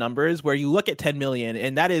the numbers, where you look at 10 million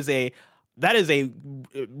and that is a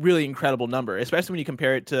really incredible number, especially when you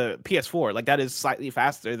compare it to PS4. Like that is slightly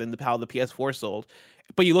faster than how the PS4 sold.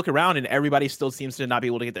 But you look around and everybody still seems to not be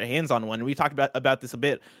able to get their hands on one. And we talked about this a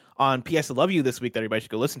bit on PS I Love You this week that everybody should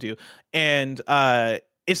go listen to. And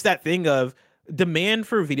it's that thing of demand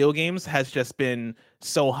for video games has just been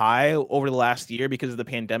so high over the last year because of the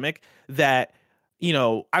pandemic that, you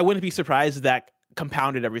know, I wouldn't be surprised that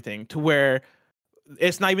compounded everything to where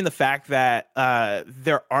it's not even the fact that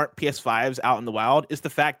there aren't PS5s out in the wild. It's the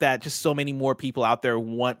fact that just so many more people out there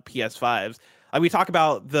want PS5s. We talk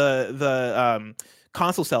about the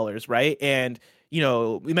console sellers, right? And, you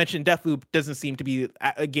know, we mentioned Deathloop doesn't seem to be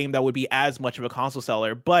a game that would be as much of a console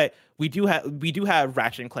seller, but we do have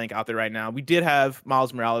Ratchet and Clank out there right now. We did have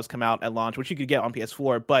Miles Morales come out at launch, which you could get on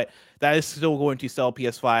PS4, but that is still going to sell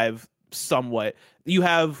PS5 somewhat. You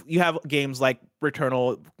have games like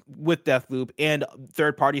Returnal with Deathloop and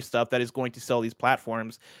third-party stuff that is going to sell these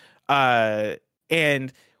platforms.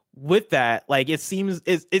 And with that, like it seems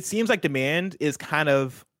like demand is kind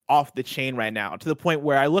of off the chain right now, to the point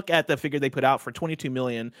where I look at the figure they put out for 22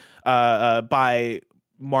 million by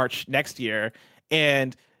March next year,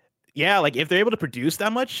 and yeah, like if they're able to produce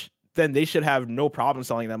that much, then they should have no problem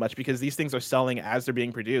selling that much because these things are selling as they're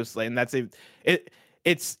being produced. Like, and that's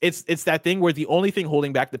it's that thing where the only thing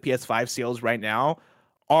holding back the PS5 sales right now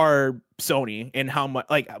are Sony and how much,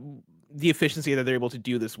 like, the efficiency that they're able to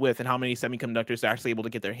do this with and how many semiconductors they're actually able to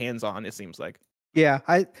get their hands on, it seems like. Yeah,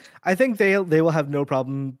 I think they will have no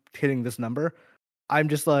problem hitting this number. I'm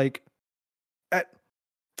just like,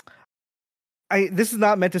 this is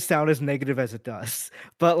not meant to sound as negative as it does,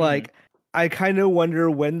 but like, I kind of wonder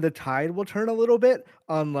when the tide will turn a little bit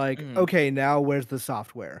on like, okay, now where's the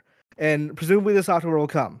software? And presumably the software will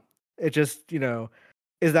come. It just, you know,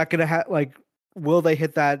 is that going to like, will they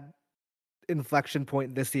hit that inflection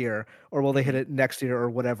point this year, or will they hit it next year or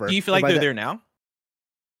whatever? Do you feel like they're there now?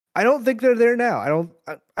 I don't think they're there now.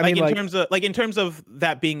 I mean, in terms of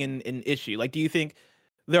that being an issue, like, do you think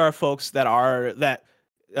there are folks that are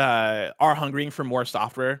hungering for more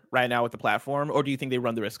software right now with the platform, or do you think they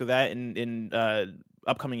run the risk of that in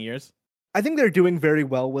upcoming years? I think they're doing very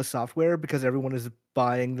well with software because everyone is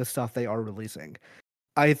buying the stuff they are releasing.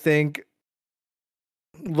 I think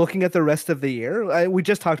looking at the rest of the year, we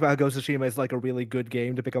just talked about how Ghost of Tsushima is like a really good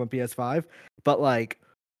game to pick up on PS5, but like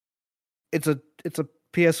it's a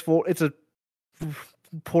PS4, it's a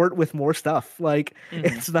port with more stuff. Like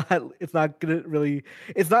it's not gonna really,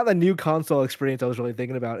 it's not the new console experience I was really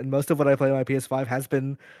thinking about. And most of what I play on my PS5 has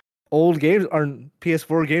been old games, or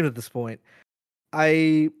PS4 games at this point.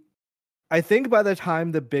 I think by the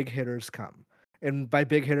time the big hitters come, and by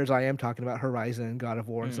big hitters I am talking about Horizon and God of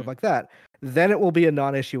War and stuff like that, then it will be a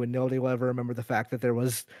non-issue and nobody will ever remember the fact that there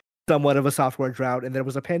was somewhat of a software drought and there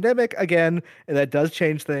was a pandemic again, and that does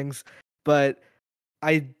change things. But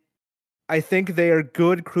I think they are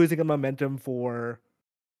good cruising a momentum for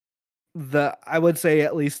I would say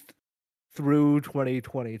at least through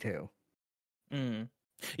 2022.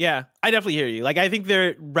 Yeah, I definitely hear you. Like, I think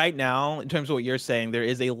there right now, in terms of what you're saying, there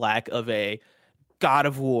is a lack of a God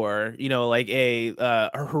of War, you know, like a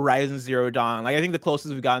Horizon Zero Dawn. Like, I think the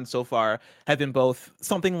closest we've gotten so far have been both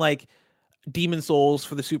something like Demon Souls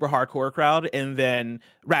for the super hardcore crowd, and then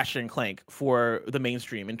Ratchet and Clank for the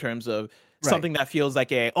mainstream, in terms of something that feels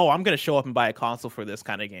like I'm going to show up and buy a console for this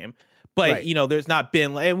kind of game. But you know, there's not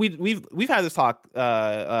been, and we've had this talk.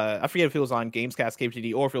 I forget if it was on Gamescast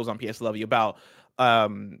KPGD or if it was on PS Love You about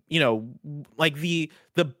you know, like the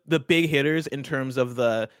big hitters in terms of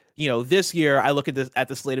the, you know, this year I look at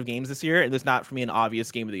the slate of games this year, and there's not for me an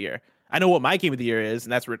obvious game of the year. I know what my game of the year is,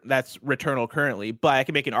 and that's Returnal currently, but I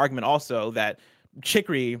can make an argument also that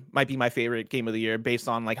Chicory might be my favorite game of the year based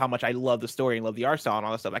on like how much I love the story and love the art style and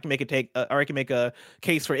all that stuff. I can make a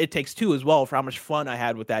case for It Takes Two as well for how much fun I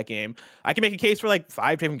had with that game. I can make a case for like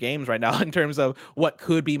 5 different games right now in terms of what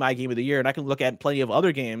could be my game of the year, and I can look at plenty of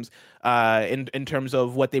other games in terms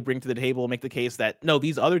of what they bring to the table and make the case that no,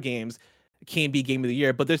 these other games can be game of the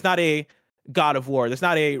year. But there's not a God of War, there's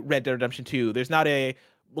not a Red Dead Redemption 2, there's not a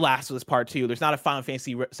Last of Us Part 2, there's not a Final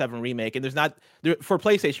Fantasy 7 remake, and there's not for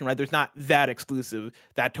PlayStation, right? There's not that exclusive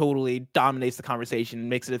that totally dominates the conversation and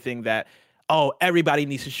makes it a thing that everybody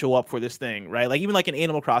needs to show up for this thing, right? Like even like an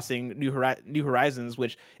Animal Crossing New Horizons,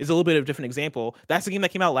 which is a little bit of a different example. That's a game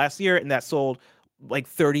that came out last year and that sold like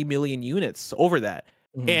 30 million units over that.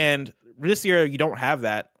 And this year you don't have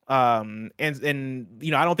that. and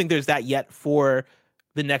you know, I don't think there's that yet for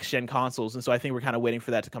the next gen consoles, and so I think we're kind of waiting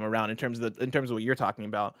for that to come around in terms of what you're talking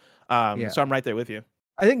about. So I'm right there with you.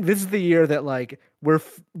 I think this is the year that like we're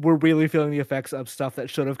really feeling the effects of stuff that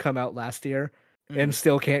should have come out last year and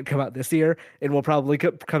still can't come out this year, and will probably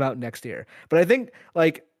come out next year. But I think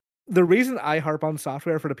like the reason I harp on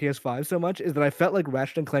software for the PS5 so much is that I felt like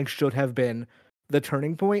Ratchet and Clank should have been the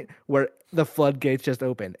turning point where the floodgates just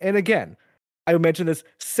open. And again, I mentioned this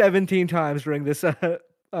 17 times during this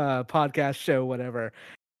podcast show, whatever.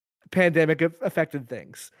 Pandemic affected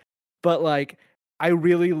things. But like, I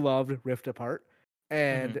really loved Rift Apart.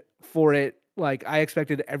 And for it, like, I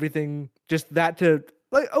expected everything, just that to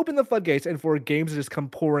like open the floodgates and for games to just come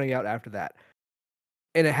pouring out after that.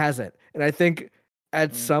 And it hasn't. And I think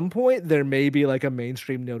at some point there may be like a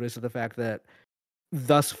mainstream notice of the fact that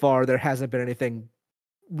thus far there hasn't been anything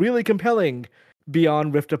really compelling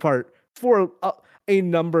beyond Rift Apart for a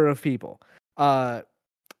number of people.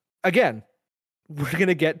 Again, we're going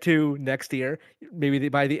to get to next year, maybe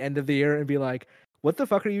by the end of the year, and be like, what the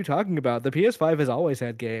fuck are you talking about? The PS5 has always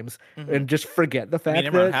had games, and just forget the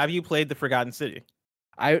fact that... Have you played The Forgotten City?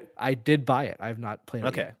 I did buy it. I've not played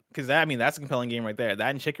it yet. Because that's a compelling game right there.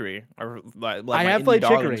 That and Chicory are like I have played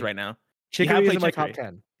Chicory right now. Chicory is in my top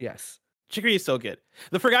 10. Yes. Chicory is so good.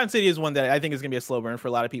 The Forgotten City is one that I think is going to be a slow burn for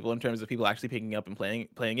a lot of people in terms of people actually picking up and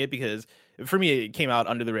playing it, because for me, it came out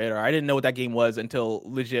under the radar. I didn't know what that game was until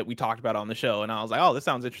legit we talked about it on the show, and I was like, oh, this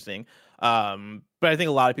sounds interesting. But I think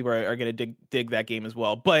a lot of people are going to dig that game as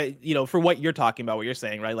well. But, you know, for what you're talking about, what you're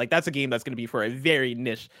saying, right? Like, that's a game that's going to be for a very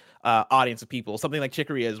niche audience of people. Something like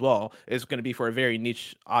Chicory as well is going to be for a very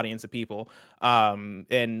niche audience of people.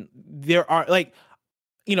 And there are, like...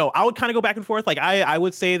 You know, I would kind of go back and forth. Like, I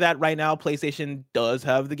would say that right now, PlayStation does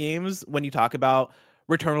have the games when you talk about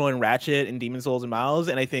Returnal and Ratchet and Demon's Souls and Miles.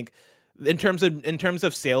 And I think in terms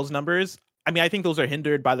of sales numbers, I mean, I think those are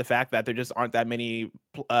hindered by the fact that there just aren't that many,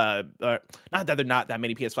 not that there are not that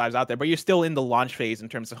many PS5s out there, but you're still in the launch phase in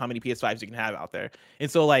terms of how many PS5s you can have out there. And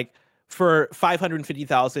so, like, for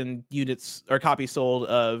 550,000 units or copies sold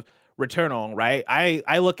of Returnal, right?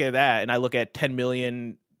 I look at that and I look at 10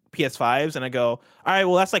 million PS5s and I go, all right,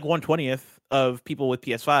 well, that's like 1/20th of people with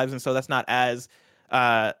PS5s, and so that's not as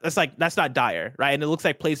that's not dire, right? And it looks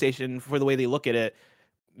like PlayStation, for the way they look at it,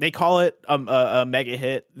 they call it a mega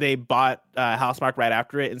hit. They bought Housemarque right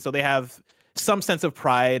after it, and so they have some sense of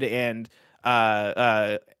pride and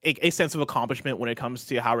a sense of accomplishment when it comes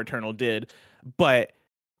to how Returnal did. But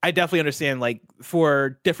I definitely understand, like,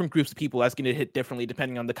 for different groups of people, that's going to hit differently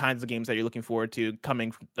depending on the kinds of games that you're looking forward to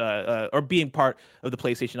coming or being part of the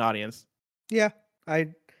PlayStation audience. Yeah,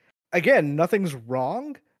 again, nothing's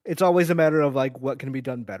wrong. It's always a matter of like what can be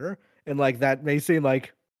done better, and like that may seem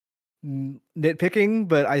like nitpicking,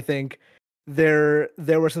 but I think there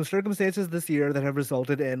were some circumstances this year that have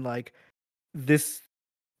resulted in like this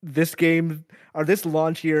game or this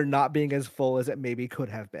launch year not being as full as it maybe could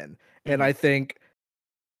have been, and I think.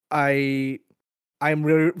 I'm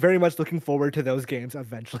really very much looking forward to those games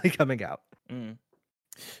eventually coming out.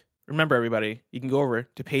 Remember, everybody, you can go over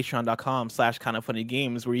to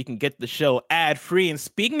patreon.com/kindoffunnygames where you can get the show ad free. And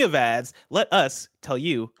speaking of ads, let us tell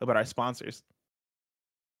you about our sponsors.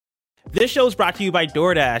 This show is brought to you by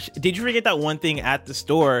DoorDash. Did you forget that one thing at the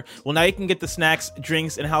store? Well, now you can get the snacks,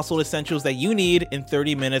 drinks, and household essentials that you need in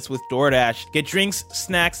 30 minutes with DoorDash. Get drinks,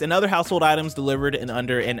 snacks, and other household items delivered in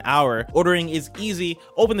under an hour. Ordering is easy.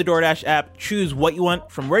 Open the DoorDash app, choose what you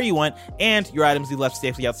want from where you want, and your items will be left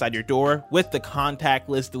safely outside your door with the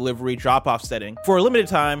contactless delivery drop-off setting. For a limited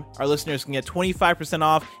time, our listeners can get 25%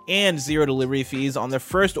 off and 0 delivery fees on their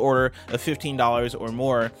first order of $15 or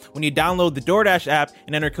more when you download the DoorDash app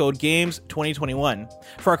and enter code GAMES2021.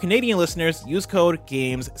 For our Canadian listeners, use code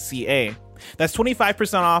GAMESCA. That's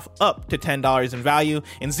 25% off up to $10 in value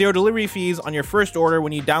and 0 delivery fees on your first order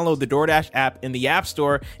when you download the DoorDash app in the App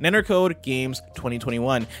Store and enter code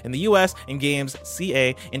GAMES2021 in the US and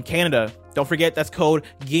GAMESCA in Canada. Don't forget, that's code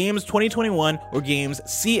GAMES2021 or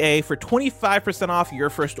GAMESCA for 25% off your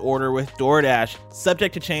first order with DoorDash.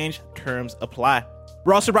 Subject to change, terms apply.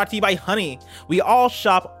 We're also brought to you by Honey. We all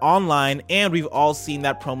shop online, and we've all seen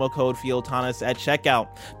that promo code Fieltanis at checkout.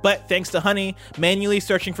 But thanks to Honey, manually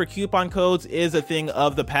searching for coupon codes is a thing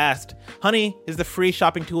of the past. Honey is the free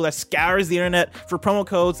shopping tool that scours the internet for promo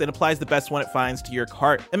codes and applies the best one it finds to your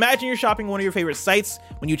cart. Imagine you're shopping one of your favorite sites.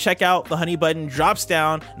 When you check out, the Honey button drops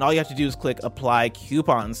down, and all you have to do is click Apply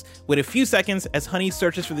Coupons. Wait a few seconds as Honey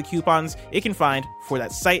searches for the coupons it can find for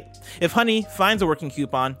that site. If Honey finds a working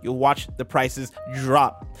coupon, you'll watch the prices drop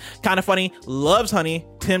drop. Kinda Funny loves honey.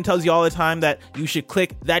 Tim tells you all the time that you should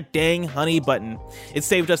click that dang honey button. It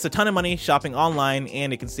saved us a ton of money shopping online,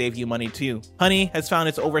 and it can save you money too. Honey has found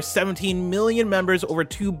its over 17 million members, over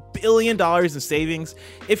 $2 billion in savings.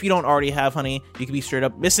 If you don't already have honey, you could be straight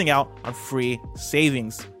up missing out on free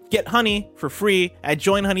savings. Get honey for free at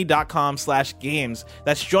joinhoney.com/games.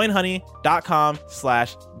 That's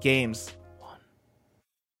joinhoney.com/games.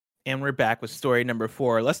 And we're back with story number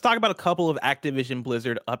 4. Let's talk about a couple of Activision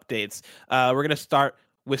Blizzard updates. We're going to start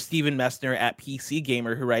with Steven Messner at PC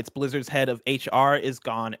Gamer, who writes, Blizzard's head of HR is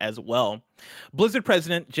gone as well. Blizzard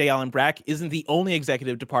president J. Allen Brack isn't the only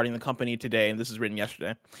executive departing the company today, and this is written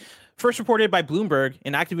yesterday. First reported by Bloomberg,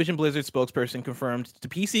 an Activision Blizzard spokesperson confirmed to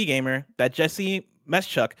PC Gamer that Jesse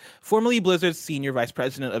Meschuk, formerly Blizzard's senior vice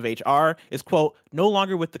president of HR, is, quote, no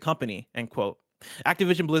longer with the company, end quote.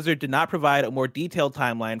 Activision Blizzard did not provide a more detailed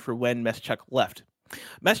timeline for when Meschuk left.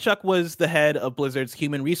 Meschuk was the head of Blizzard's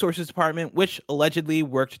Human Resources Department, which allegedly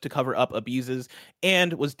worked to cover up abuses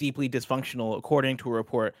and was deeply dysfunctional, according to a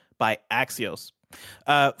report by Axios.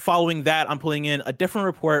 Following that, I'm pulling in a different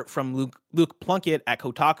report from Luke Plunkett at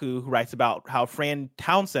Kotaku, who writes about how Fran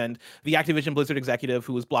Townsend, the Activision Blizzard executive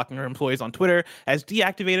who was blocking her employees on Twitter, has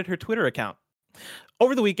deactivated her Twitter account.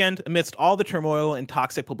 Over the weekend, amidst all the turmoil and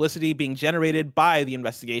toxic publicity being generated by the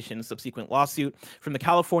investigation and subsequent lawsuit from the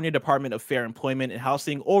California Department of Fair Employment and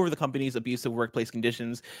Housing over the company's abusive workplace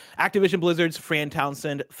conditions, Activision Blizzard's Fran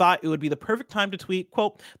Townsend thought it would be the perfect time to tweet,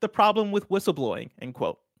 quote, the problem with whistleblowing, end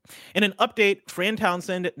quote. In an update, Fran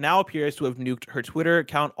Townsend now appears to have nuked her Twitter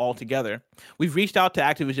account altogether. We've reached out to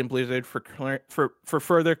Activision Blizzard for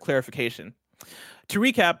further clarification. To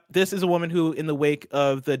recap, this is a woman who, in the wake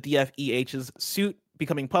of the DFEH's suit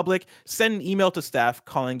becoming public, sent an email to staff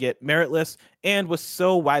calling it meritless and was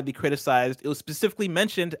so widely criticized, it was specifically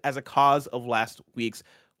mentioned as a cause of last week's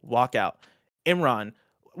walkout. Imran,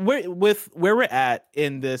 where we're at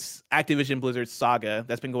in this Activision Blizzard saga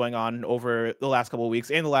that's been going on over the last couple of weeks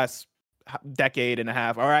and the last decade and a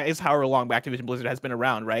half, or is however long Activision Blizzard has been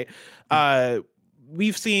around, right?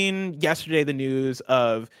 We've seen yesterday the news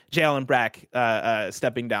of J. Allen Brack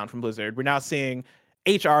stepping down from Blizzard. We're now seeing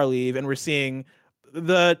HR leave, and we're seeing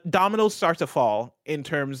the dominoes start to fall in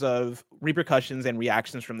terms of repercussions and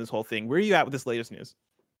reactions from this whole thing. Where are you at with this latest news?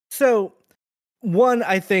 So, one,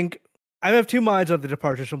 I think I have two minds on the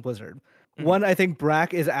departures from Blizzard. Mm-hmm. One, I think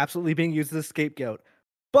Brack is absolutely being used as a scapegoat,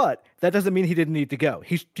 but that doesn't mean he didn't need to go.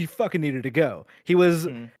 He fucking needed to go. He was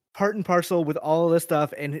part and parcel with all of this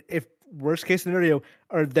stuff, and if worst case scenario,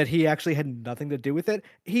 or that he actually had nothing to do with it,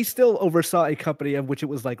 he still oversaw a company of which it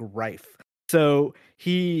was like rife. So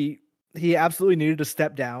he absolutely needed to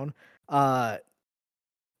step down. But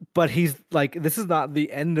he's like, this is not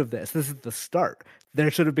the end of this. This is the start.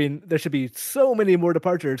 There should be so many more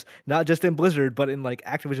departures, not just in Blizzard, but in like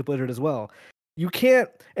Activision Blizzard as well. You can't,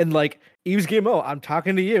 and like Yves Guillemot, I'm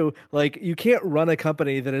talking to you. Like, you can't run a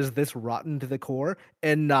company that is this rotten to the core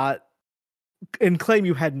and claim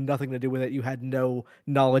you had nothing to do with it. You had no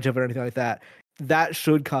knowledge of it or anything like that. That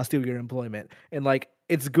should cost you your employment. And like,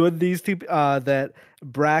 it's good these two that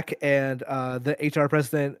Brack and the HR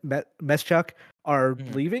president Meschuk are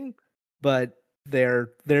leaving, but they're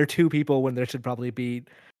two people when there should probably be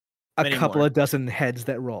a couple of dozen heads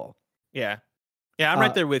that roll. Yeah, I'm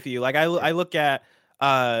right there with you. Like, I look at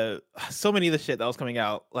so many of the shit that was coming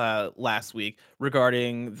out last week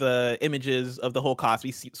regarding the images of the whole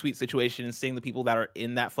Cosby Suite situation and seeing the people that are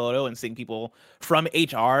in that photo and seeing people from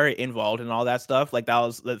HR involved and all that stuff. Like, that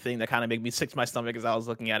was the thing that kind of made me sick to my stomach as I was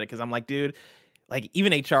looking at it, because I'm like, dude, like,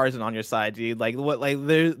 even HR isn't on your side, dude. Like, what? Like,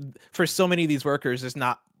 there, for so many of these workers, there's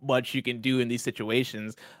not much you can do in these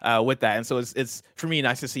situations with that. And so it's for me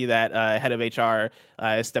nice to see that head of HR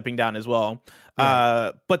is stepping down as well.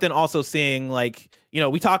 Right. But then also seeing, like, you know,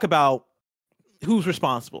 we talk about who's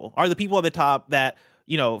responsible. Are the people at the top that,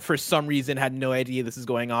 you know, for some reason had no idea this is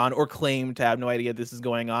going on or claim to have no idea this is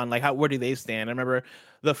going on? Like, where do they stand? I remember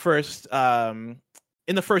the first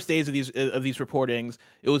in the first days of these reportings,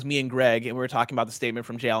 it was me and Greg, and we were talking about the statement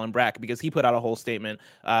from J. Allen Brack, because he put out a whole statement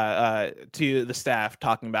to the staff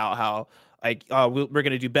talking about how, like, we're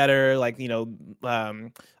going to do better. Like, you know,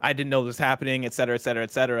 I didn't know this was happening, et cetera, et cetera,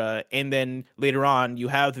 et cetera. And then later on, you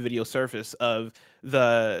have the video surface of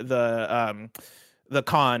the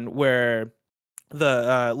con where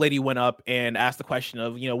the lady went up and asked the question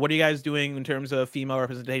of, you know, what are you guys doing in terms of female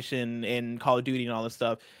representation in Call of Duty and all this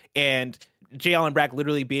stuff? And J. Allen Brack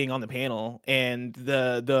literally being on the panel, and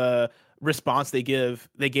the response they gave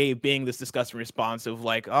being this disgusting response of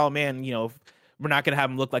like, oh man, you know, we're not going to have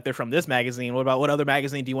them look like they're from this magazine. What about what other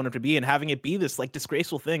magazine do you want them to be? And having it be this like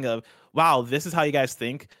disgraceful thing of, wow, this is how you guys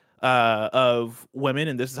think of women,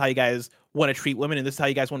 and this is how you guys want to treat women, and this is how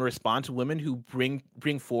you guys want to respond to women who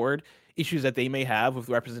bring forward issues that they may have with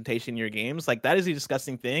representation in your games. Like, that is a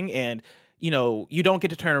disgusting thing, and you don't get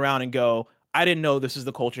to turn around and go, I didn't know this is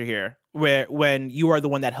the culture here, when you are the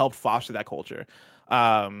one that helped foster that culture.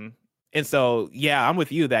 And so, yeah, I'm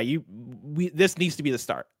with you that this needs to be the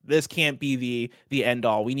start. This can't be the end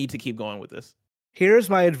all. We need to keep going with this. Here's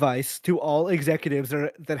my advice to all executives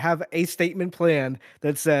that have a statement planned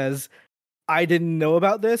that says, I didn't know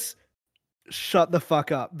about this. Shut the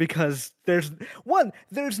fuck up, because there's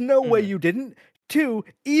no way you didn't. 2,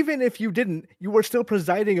 even if you didn't, you were still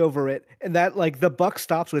presiding over it, and that, like, the buck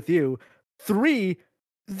stops with you. 3,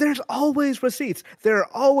 there's always receipts. There are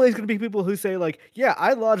always going to be people who say, like, yeah,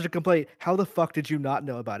 I lodged a complaint. How the fuck did you not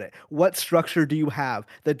know about it? What structure do you have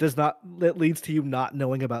that leads to you not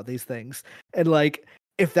knowing about these things? And, like,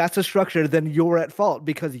 if that's a structure, then you're at fault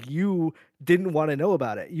because you didn't want to know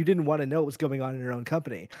about it. You didn't want to know what was going on in your own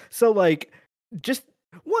company. So, like, just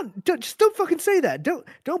don't fucking say that.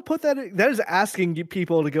 Don't put that. That is asking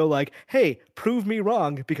people to go, like, hey, prove me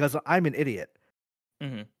wrong because I'm an idiot.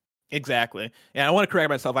 Mm-hmm. Exactly. And I want to correct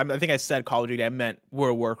myself. I think I said Call of Duty. I meant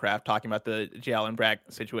World of Warcraft, talking about the J. Allen Brack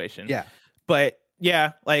situation. Yeah. But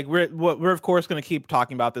yeah, like we're of course going to keep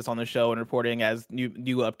talking about this on the show and reporting as new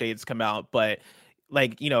updates come out. But,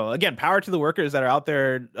 like, again, power to the workers that are out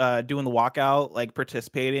there doing the walkout, like,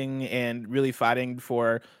 participating and really fighting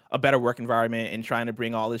for a better work environment and trying to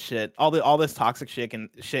bring all this shit, all this toxic shit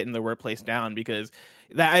in the workplace down, because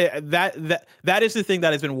that is the thing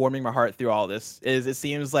that has been warming my heart through all this. Is it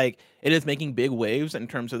seems like it is making big waves in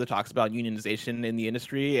terms of the talks about unionization in the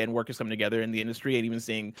industry and workers coming together in the industry, and even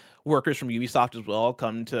seeing workers from Ubisoft as well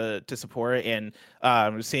come to support, and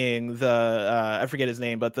seeing the I forget his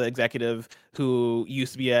name, but the executive who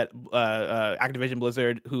used to be at Activision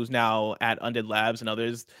Blizzard, who's now at Undead Labs and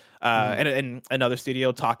others, and another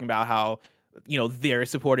studio, talking about how they're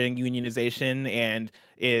supporting unionization and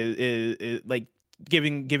is like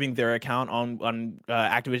giving their account on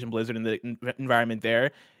Activision Blizzard and the environment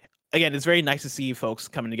there. Again, it's very nice to see folks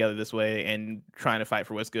coming together this way and trying to fight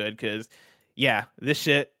for what's good, because yeah, this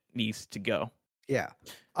shit needs to go. Yeah.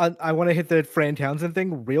 I want to hit the Fran Townsend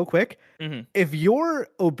thing real quick. Mm-hmm. If your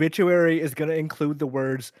obituary is going to include the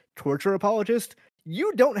words torture apologist,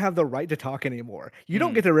 you don't have the right to talk anymore. You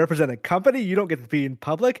don't get to represent a company. You don't get to be in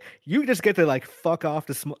public. You just get to, like, fuck off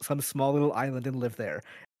to some small little island and live there.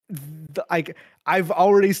 I've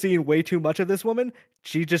already seen way too much of this woman.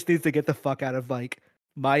 She just needs to get the fuck out of, like,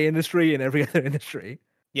 my industry and every other industry.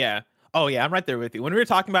 Yeah. Oh yeah, I'm right there with you. When we were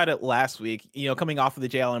talking about it last week, coming off of the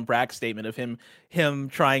J. Allen Brack statement of him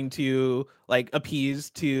trying to, like, appease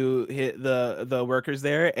to hit the workers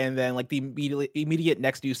there, and then, like, the immediate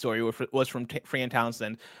next news story was from Fran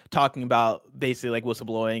Townsend talking about basically, like,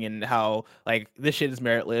 whistleblowing and how, like, this shit is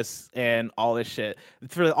meritless and all this shit.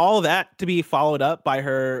 For all of that to be followed up by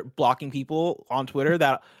her blocking people on Twitter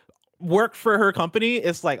that work for her company,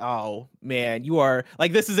 it's like, oh man, you are,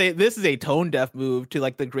 like, this is a tone deaf move to,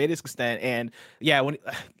 like, the greatest extent. And yeah,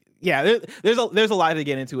 there's a lot to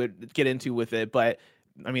get into with it, but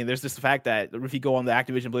I mean, there's just the fact that if you go on the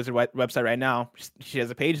Activision Blizzard website right now, she has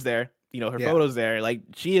a page there, her photos there, like,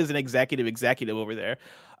 she is an executive over there,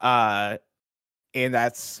 and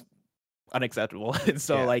that's unacceptable. And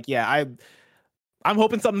so, like, yeah, I'm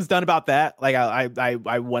hoping something's done about that. Like,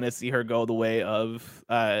 I want to see her go the way of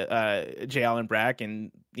J. Allen Brack,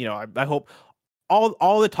 and I hope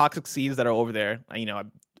all the toxic seeds that are over there, I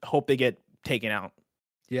hope they get taken out.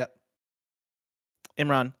 Yep.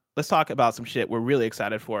 Imran, let's talk about some shit we're really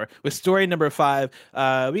excited for. With story number 5,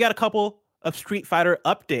 we got a couple of Street Fighter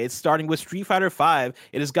updates, starting with Street Fighter V.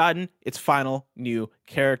 It has gotten its final new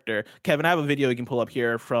character. Kevin, I have a video you can pull up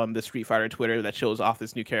here from the Street Fighter Twitter that shows off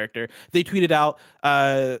this new character. They tweeted out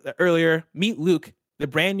earlier, "Meet Luke, the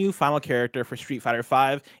brand new final character for Street Fighter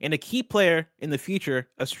V and a key player in the future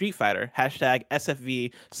of Street Fighter.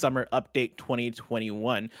 #SFV Summer Update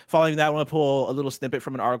 2021. Following that, I want to pull a little snippet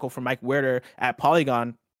from an article from Mike Werder at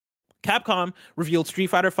Polygon. Capcom revealed Street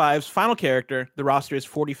Fighter V's final character, the roster's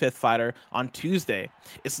 45th fighter, on Tuesday.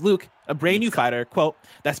 It's Luke, a brand new fighter, quote,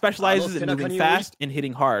 that specializes in moving fast and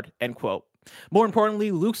hitting hard, end quote. More importantly,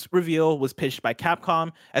 Luke's reveal was pitched by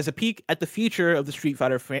Capcom as a peek at the future of the Street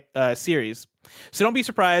Fighter series. So don't be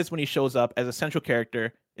surprised when he shows up as a central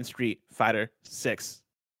character in Street Fighter 6.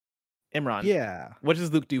 Imran, yeah, what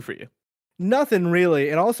does Luke do for you? Nothing really.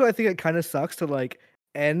 And also, I think it kind of sucks to, like,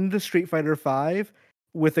 end Street Fighter 5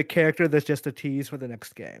 with a character that's just a tease for the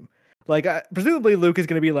next game. Like presumably Luke is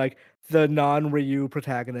going to be like the non-Ryu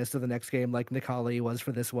protagonist of the next game, like Nikali was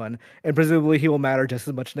for this one, and presumably he will matter just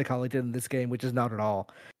as much Nikali did in this game, which is not at all.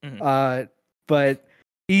 But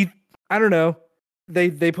I don't know.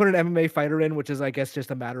 They put an MMA fighter in, which is I guess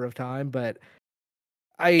just a matter of time. But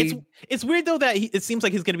it's weird though that it seems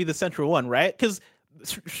like he's going to be the central one, right? Because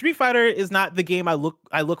Street Fighter is not the game I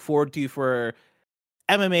look forward to for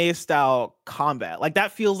MMA style combat. Like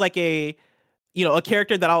that feels like a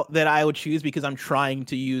character that I would choose because I'm trying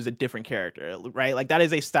to use a different character, right? Like that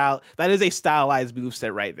is a stylized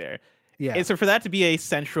moveset right there. Yeah. And so for that to be a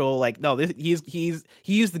central, like, no, he's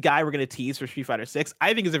the guy we're gonna tease for Street Fighter 6,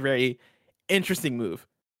 I think is a very interesting move.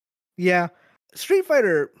 Yeah. Street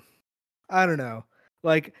Fighter, I don't know.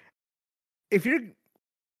 Like if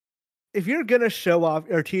you're gonna show off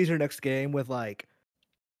or tease your next game with like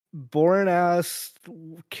boring ass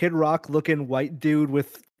Kid Rock looking white dude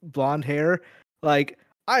with blonde hair, like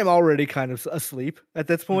I'm already kind of asleep at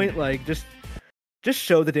this point. Like just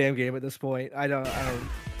show the damn game at this point. I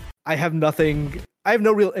have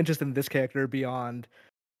no real interest in this character beyond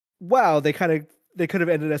wow, they could have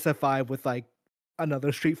ended SF5 with like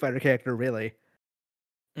another Street Fighter character, really.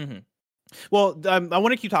 Well, I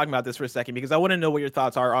want to keep talking about this for a second because I want to know what your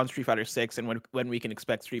thoughts are on Street Fighter 6 and when we can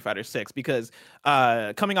expect Street Fighter 6, because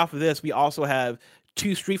coming off of this, we also have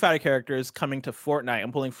 2 Street Fighter characters coming to Fortnite.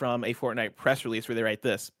 I'm pulling from a Fortnite press release where they write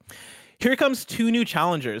this. Here comes 2 new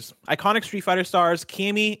challengers. Iconic Street Fighter stars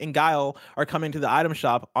Cammy and Guile are coming to the item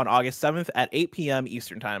shop on August 7th at 8 p.m.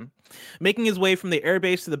 Eastern Time. Making his way from the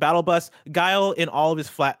airbase to the battle bus, Guile, in all of his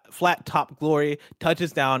flat top glory,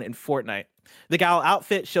 touches down in Fortnite. The Guile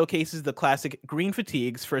outfit showcases the classic green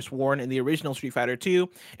fatigues first worn in the original Street Fighter 2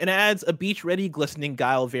 and adds a beach-ready glistening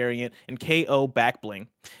Guile variant and KO back bling.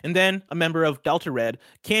 And then, a member of Delta Red,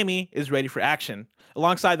 Cammy is ready for action.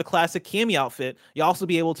 Alongside the classic Cammy outfit, you'll also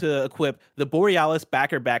be able to equip the Borealis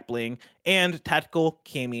backer back bling and tactical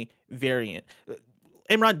Cammy variant.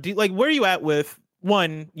 Imran, where are you at with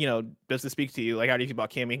one, does this speak to you? Like, how do you feel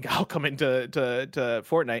about Cammy and Guile coming to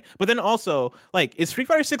Fortnite? But then also, like, is Street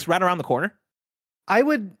Fighter 6 right around the corner?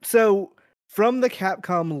 So from the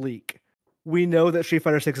Capcom leak, we know that Street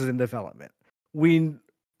Fighter 6 is in development.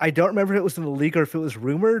 I don't remember if it was in the leak or if it was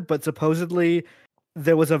rumored, but supposedly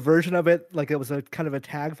there was a version of it, like it was a kind of a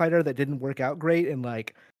tag fighter that didn't work out great, and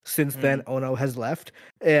like since then Ono has left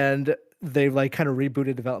and they've like kind of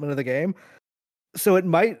rebooted development of the game. So it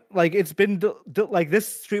might like it's been like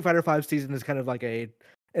this Street Fighter 5 season is kind of like an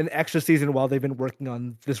extra season while they've been working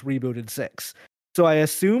on this rebooted 6. So I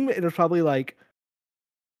assume it was probably like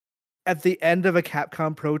at the end of a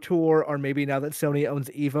Capcom Pro Tour, or maybe now that Sony owns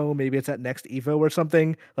Evo, maybe it's at next Evo or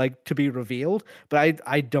something, like to be revealed. But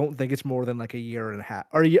I don't think it's more than like a year and a half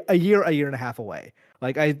or a year and a half away.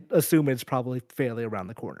 Like I assume it's probably fairly around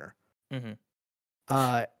the corner. In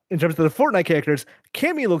terms of the Fortnite characters,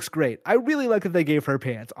 Cammy looks great. I really like that they gave her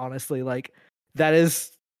pants. Honestly, like that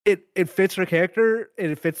is it fits her character.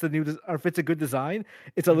 It fits fits a good design.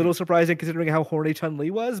 It's a little surprising considering how horny Chun-Li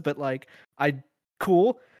was, but like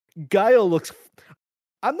cool. Guile looks.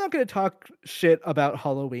 I'm not going to talk shit about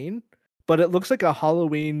Halloween, but it looks like a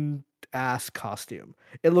Halloween ass costume.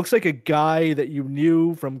 It looks like a guy that you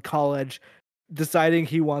knew from college deciding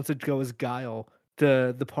he wants to go as Guile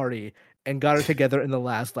to the party and got it together in the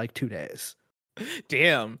last like 2 days.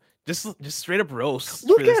 Damn. Just straight up roast.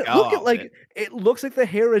 Look at like it looks like the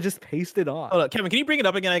hair is just pasted on. Hold on, Kevin, can you bring it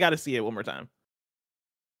up again? I got to see it one more time.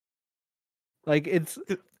 Like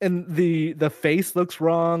and the face looks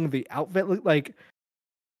wrong. The outfit look like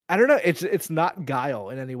I don't know. It's not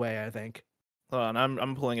Guile in any way. I think. Hold on,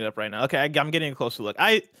 I'm pulling it up right now. Okay, I'm getting a closer look.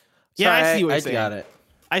 I see what you're saying. Got it.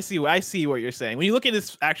 I see what you're saying. When you look at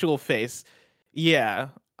his actual face, yeah,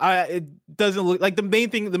 it doesn't look like the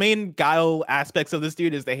main Guile aspects of this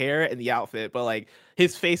dude is the hair and the outfit, but like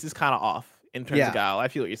his face is kind of off in terms of Guile. I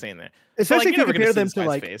feel what you're saying there. Especially if you compare them to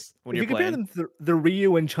like when you're playing the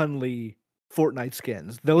Ryu and Chun-Li Fortnite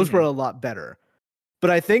skins, those were a lot better. But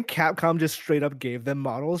I think Capcom just straight up gave them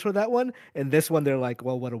models for that one, and this one they're like,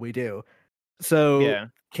 well, what do we do? So yeah.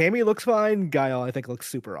 Cammy looks fine. Guile I think looks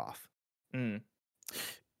super off.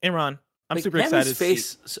 Imran, I'm super excited.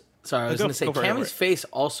 Sorry, I was going to say Cammy's face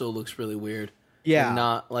also looks really weird. Yeah, and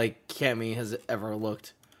not like Cammy has ever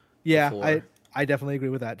looked. Yeah, before. I definitely agree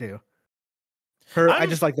with that too. I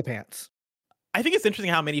just like the pants. I think it's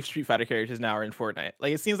interesting how many Street Fighter characters now are in Fortnite.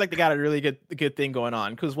 Like it seems like they got a really good thing going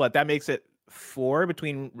on. Because that makes it 4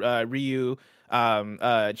 between Ryu,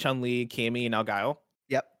 Chun-Li, Cammy, and now Guile.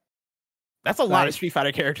 Yep, that's a lot of Street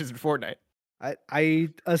Fighter characters in Fortnite. I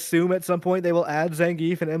assume at some point they will add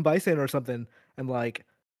Zangief and M. Bison or something, and like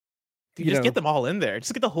Dude, just get them all in there.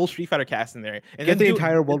 Just get the whole Street Fighter cast in there, and get then the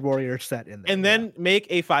entire World Warrior set in there, and then make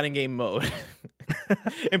a fighting game mode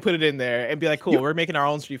and put it in there, and be like, "Cool, we're making our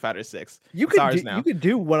own Street Fighter 6." You could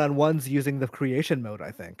do one-on-ones using the creation mode,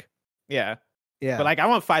 I think. Yeah. Yeah. But like, I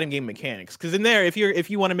want fighting game mechanics, because in there, if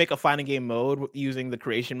you want to make a fighting game mode using the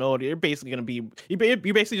creation mode, you're basically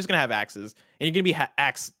just gonna have axes, and you're gonna be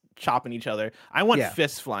axe chopping each other. I want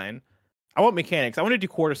fists flying. I want mechanics. I want to do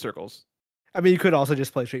quarter circles. I mean, you could also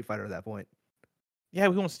just play Street Fighter at that point. Yeah,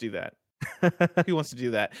 who wants to do that? Who wants to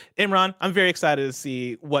do that? Imran, I'm very excited to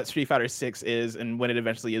see what Street Fighter 6 is and when it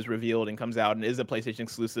eventually is revealed and comes out and is a PlayStation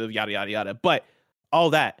exclusive, yada yada yada. But all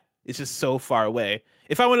that is just so far away.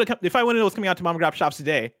 If I wanted to know what's coming out to mom and pop shops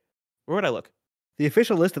today, where would I look? The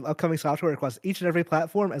official list of upcoming software across each and every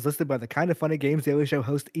platform, as listed by the Kind of Funny Games Daily Show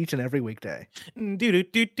host each and every weekday.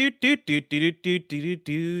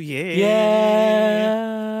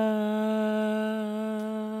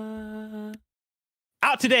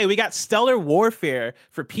 Out today, we got Stellar Warfare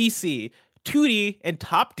for PC, 2D and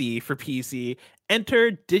Top D for PC,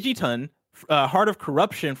 Enter Digiton, Heart of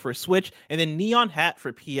Corruption for Switch, and then Neon Hat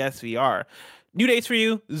for PSVR. New dates for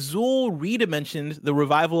you. Zool Redimensioned, the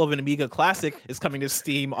revival of an Amiga classic, is coming to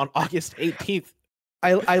Steam on August 18th.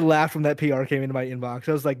 I laughed when that PR came into my inbox.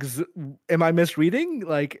 I was like, am I misreading?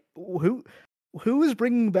 Like, who is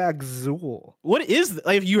bringing back Zool? What is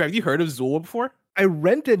have you heard of Zool before? I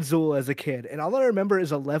rented Zool as a kid, and all I remember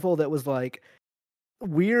is a level that was like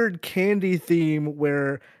weird candy theme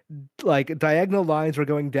where like diagonal lines were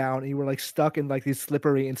going down and you were like stuck in like these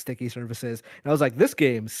slippery and sticky surfaces. And I was like, this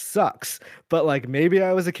game sucks. But like, maybe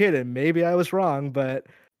I was a kid and maybe I was wrong, but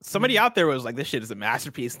somebody out there was like, this shit is a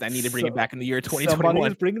masterpiece and I need to bring it back in the year 2021.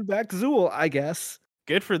 Somebody is bringing back Zool, I guess.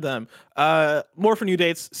 Good for them. More for new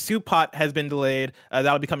dates. Soup Pot has been delayed.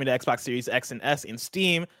 That'll be coming to Xbox Series X and S in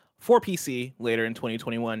Steam, for PC later in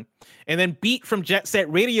 2021. And then Beat from Jet Set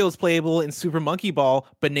Radio is playable in Super Monkey Ball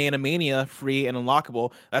Banana Mania, free and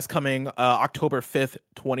unlockable. That's coming October 5th,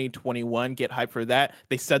 2021. Get hyped for that.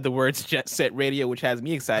 They said the words Jet Set Radio, which has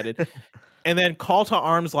me excited. And then Call to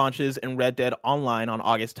Arms launches in Red Dead Online on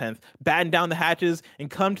August 10th. Batten down the hatches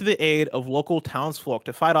and come to the aid of local townsfolk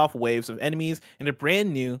to fight off waves of enemies in a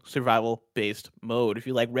brand new survival-based mode. If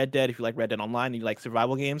you like Red Dead, if you like Red Dead Online, and you like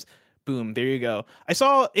survival games, boom, there you go. I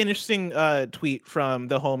saw an interesting tweet from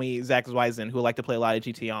the homie Zach Zweisen, who I like to play a lot of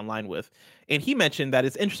GTA Online with. And he mentioned that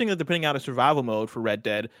it's interesting that they're putting out a survival mode for Red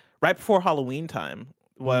Dead right before Halloween time,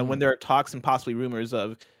 when there are talks and possibly rumors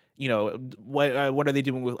of, you know, what are they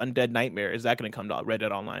doing with Undead Nightmare? Is that going to come to Red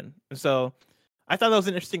Dead Online? And so I thought that was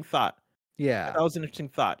an interesting thought. Yeah. That was an interesting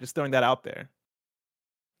thought. Just throwing that out there.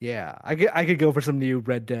 Yeah. I could go for some new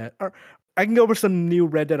Red Dead. Or I can go over some new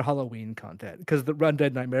Red Dead Halloween content because the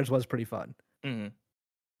Undead Nightmares was pretty fun. Mm-hmm.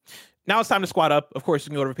 Now it's time to squad up. Of course, you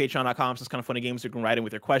can go over to patreon.com. So it's Kind of Funny Games. You can write in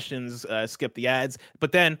with your questions, skip the ads,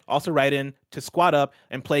 but then also write in to squad up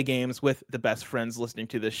and play games with the best friends listening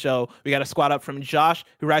to this show. We got a squad up from Josh,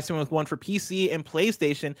 who writes in with one for PC and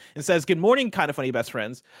PlayStation and says, "Good morning, Kind of Funny best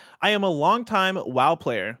friends. I am a longtime WoW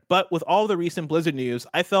player, but with all the recent Blizzard news,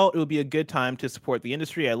 I felt it would be a good time to support the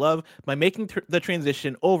industry I love by making the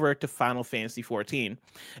transition over to Final Fantasy XIV.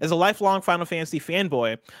 As a lifelong Final Fantasy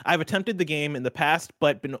fanboy, I've attempted the game in the past,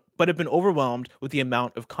 but have been overwhelmed with the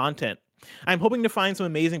amount of content. I'm hoping to find some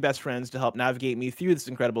amazing best friends to help navigate me through this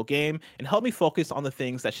incredible game and help me focus on the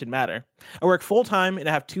things that should matter. I work full-time and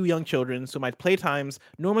I have 2 young children, so my playtimes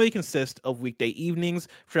normally consist of weekday evenings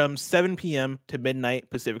from 7 p.m. to midnight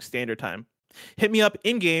Pacific Standard Time. Hit me up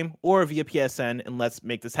in-game or via PSN and let's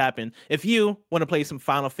make this happen. If you want to play some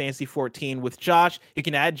Final Fantasy XIV with Josh, you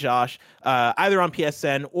can add Josh either on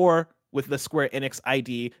PSN or with the Square Enix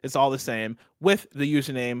ID. It's all the same, with the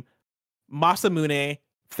username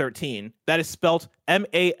Masamune13. That is spelled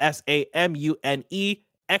MasamuneXIII.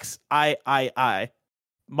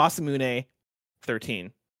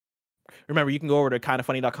 Masamune13. Remember, you can go over to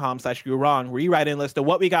kindoffunny.com/youwrong, where you write in a list of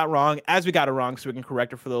what we got wrong as we got it wrong, so we can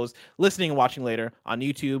correct it for those listening and watching later on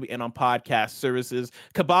YouTube and on podcast services.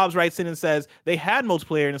 Kebabs writes in and says they had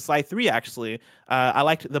multiplayer in Sly 3, actually. I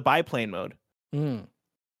liked the biplane mode.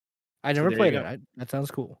 I never played it. That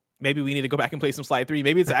sounds cool. Maybe we need to go back and play some Sly 3.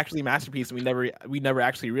 Maybe it's actually a masterpiece and we never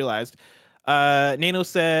actually realized. Nano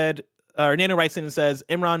writes in and says,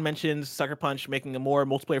 Imran mentioned Sucker Punch making a more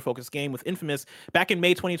multiplayer-focused game with Infamous. Back in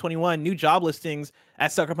May 2021, new job listings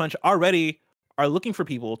at Sucker Punch already are looking for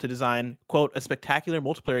people to design, quote, a spectacular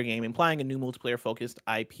multiplayer game, implying a new multiplayer-focused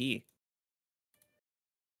IP.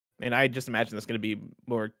 And I just imagine that's going to be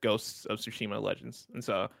more Ghosts of Tsushima Legends. And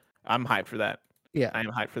so I'm hyped for that. Yeah, I am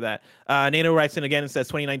hyped for that. Nano writes in again and says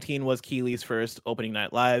 2019 was Keeley's first opening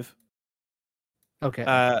night live. Okay.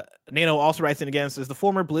 Nano also writes in again, says the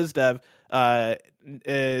former Blizz dev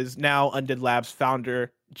is now Undead Labs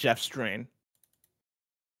founder Jeff Strain.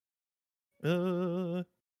 Let's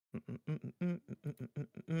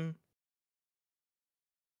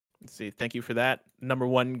see. Thank you for that. Number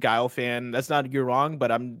one Guile fan. That's not you're wrong,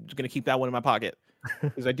 but I'm just gonna keep that one in my pocket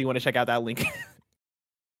because I do want to check out that link.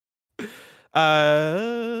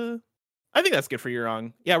 I think that's good for you,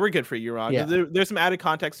 wrong. Yeah, we're good for you, wrong. Yeah. There's some added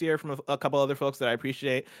context here from a couple other folks that I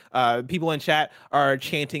appreciate. People in chat are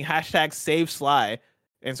chanting hashtag save Sly,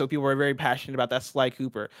 and so people are very passionate about that Sly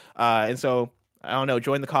Cooper. And so I don't know,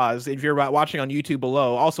 join the cause. If you're watching on YouTube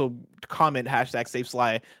below, also comment hashtag save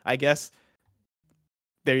Sly. I guess.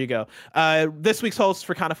 There you go. This week's hosts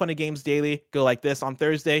for Kind of Funny Games Daily go like this. On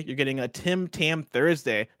Thursday, you're getting a Tim Tam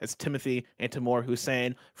Thursday. That's Timothy and Timur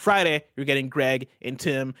Hussein. Friday, you're getting Greg and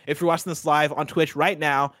Tim. If you're watching this live on Twitch right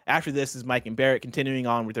now, after this is Mike and Barrett continuing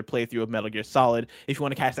on with their playthrough of Metal Gear Solid. If you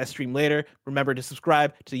want to catch that stream later, remember to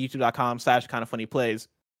subscribe to youtube.com/kindoffunnyplays.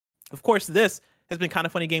 Of course, this has been Kind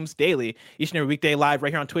of Funny Games Daily, each and every weekday live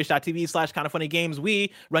right here on twitch.tv/kindoffunnygames.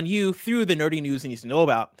 We run you through the nerdy news you need to know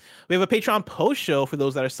about. We have a Patreon post show for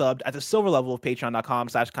those that are subbed at the silver level of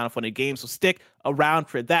patreon.com/kindoffunnygames, so stick around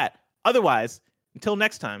for that. Otherwise, until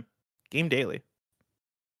next time, Game Daily.